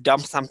they just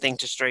dumped something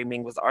to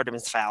streaming was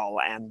Artemis Fowl,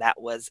 and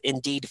that was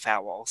indeed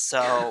foul.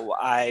 So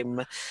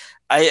I'm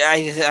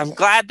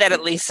glad that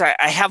at least I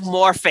have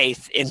more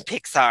faith in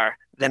Pixar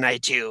than I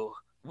do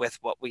with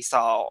what we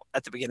saw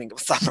at the beginning of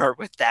summer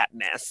with that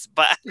mess.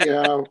 But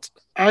Yeah,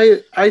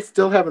 I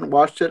still haven't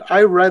watched it.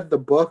 I read the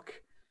book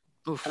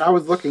and I oof,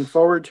 was looking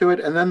forward to it,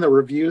 and then the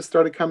reviews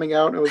started coming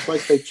out, and it was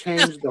like they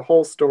changed the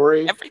whole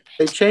story. They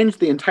everything. changed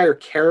the entire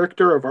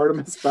character of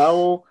Artemis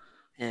Fowl.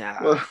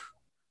 Yeah. Well,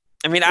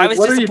 I mean, I like, was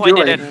what are you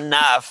disappointed doing?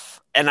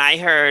 enough. And I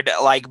heard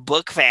like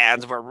book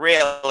fans were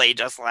really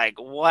just like,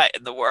 what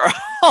in the world?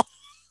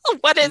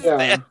 What is this?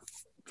 Yeah,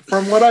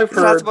 from what I've It's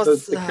not heard,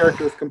 supposed the to.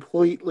 character is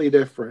completely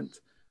different.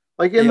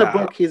 Like in the Yeah.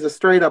 book, he's a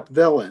straight up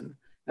villain,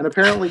 and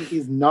apparently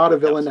he's not a No.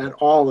 villain at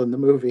all in the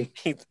movie.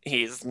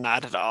 He's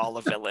not at all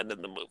a villain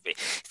in the movie.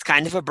 He's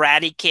kind of a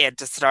bratty kid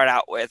to start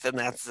out with, and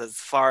that's as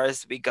far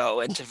as we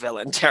go into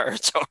villain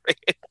territory.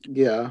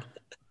 Yeah,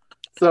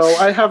 so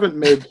I haven't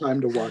made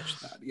time to watch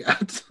that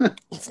yet.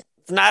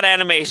 It's not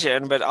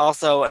animation, but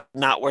also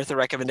not worth a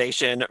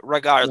recommendation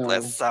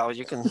regardless. No. So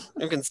you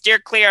can steer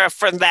clear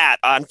from that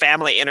on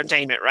family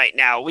entertainment right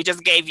now. We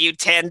just gave you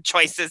 10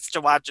 choices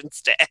to watch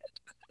instead.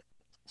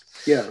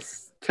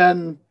 Yes,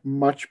 10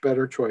 much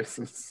better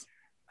choices.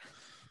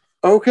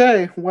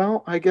 Okay,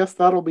 well, I guess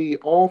that'll be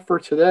all for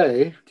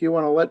today. Do you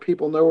want to let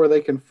people know where they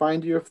can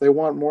find you if they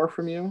want more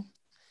from you?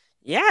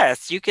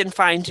 Yes, you can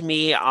find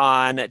me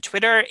on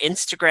Twitter,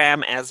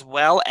 Instagram, as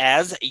well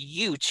as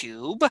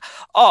YouTube,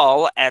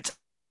 all at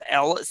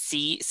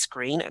LC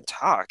Screen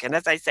Talk. And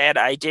as I said,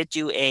 I did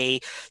do a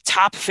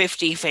top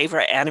 50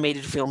 favorite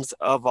animated films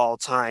of all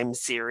time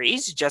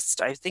series just,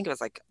 I think it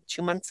was like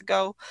 2 months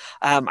ago.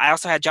 I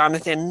also had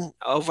Jonathan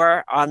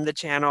over on the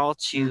channel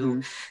to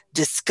Mm-hmm.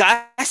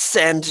 discuss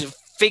and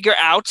figure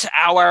out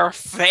our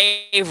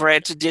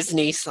favorite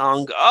Disney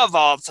song of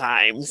all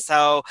time.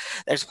 So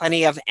there's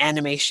plenty of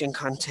animation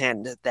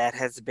content that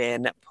has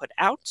been put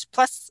out.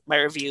 Plus, my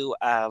review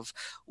of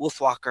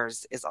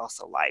Wolfwalkers is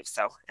also live.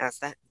 So as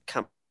that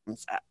comes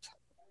up.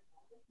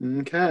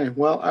 Okay,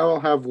 well, I will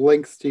have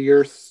links to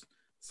your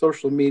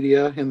social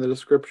media in the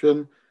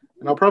description,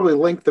 and I'll probably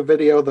link the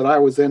video that I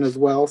was in as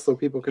well so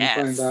people can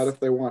find that Yes. if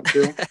they want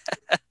to.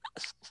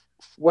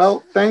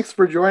 Well, thanks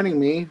for joining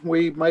me.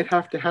 We might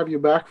have to have you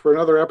back for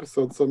another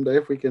episode someday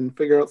if we can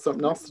figure out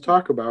something else to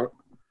talk about.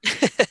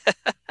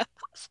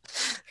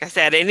 Like I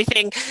said,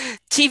 anything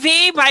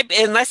TV might,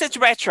 unless it's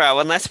retro,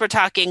 unless we're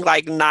talking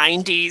like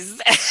 90s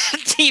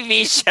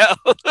TV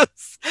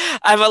shows,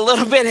 I'm a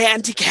little bit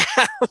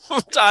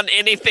handicapped on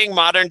anything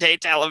modern day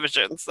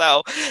television.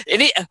 So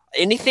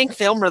anything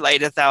film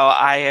related though,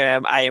 I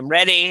am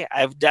ready.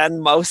 I've done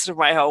most of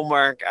my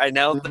homework. Hmm.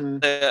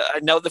 I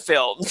know the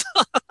films.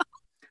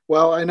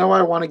 Well, I know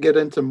I want to get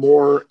into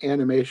more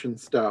animation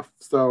stuff,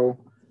 so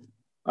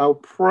I'll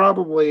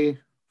probably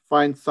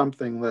find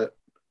something that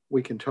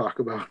we can talk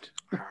about.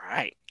 All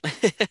right.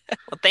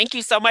 Well, thank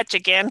you so much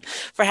again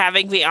for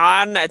having me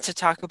on to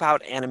talk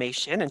about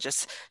animation and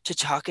just to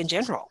talk in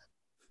general.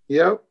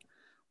 Yep.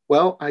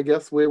 Well, I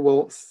guess we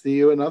will see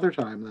you another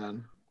time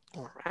then.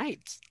 All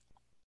right.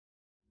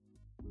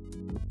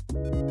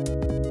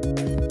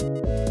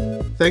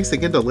 Thanks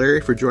again to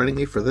Larry for joining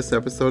me for this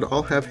episode.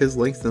 I'll have his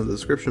links in the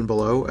description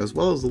below, as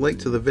well as a link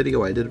to the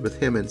video I did with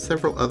him and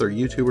several other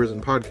YouTubers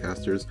and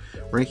podcasters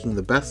ranking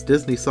the best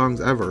Disney songs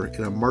ever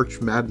in a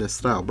March Madness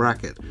style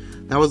bracket.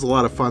 That was a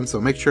lot of fun, so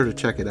make sure to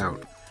check it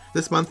out.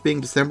 This month being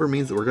December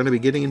means that we're going to be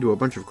getting into a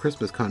bunch of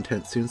Christmas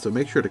content soon, so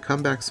make sure to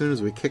come back soon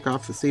as we kick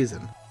off the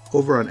season.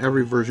 Over on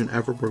Every Version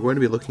Ever, we're going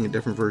to be looking at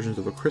different versions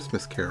of A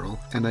Christmas Carol,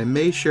 and I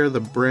may share the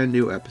brand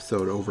new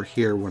episode over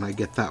here when I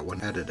get that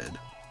one edited.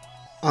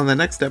 On the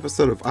next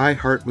episode of I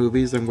Heart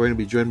Movies, I'm going to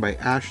be joined by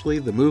Ashley,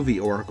 the movie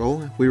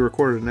oracle. We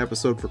recorded an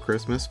episode for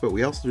Christmas, but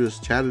we also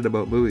just chatted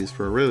about movies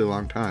for a really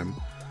long time.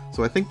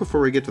 So I think before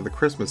we get to the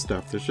Christmas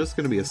stuff, there's just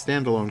going to be a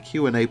standalone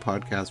Q&A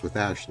podcast with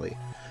Ashley.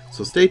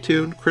 So stay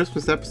tuned,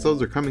 Christmas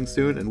episodes are coming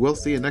soon, and we'll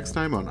see you next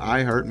time on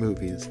I Heart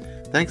Movies.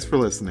 Thanks for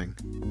listening.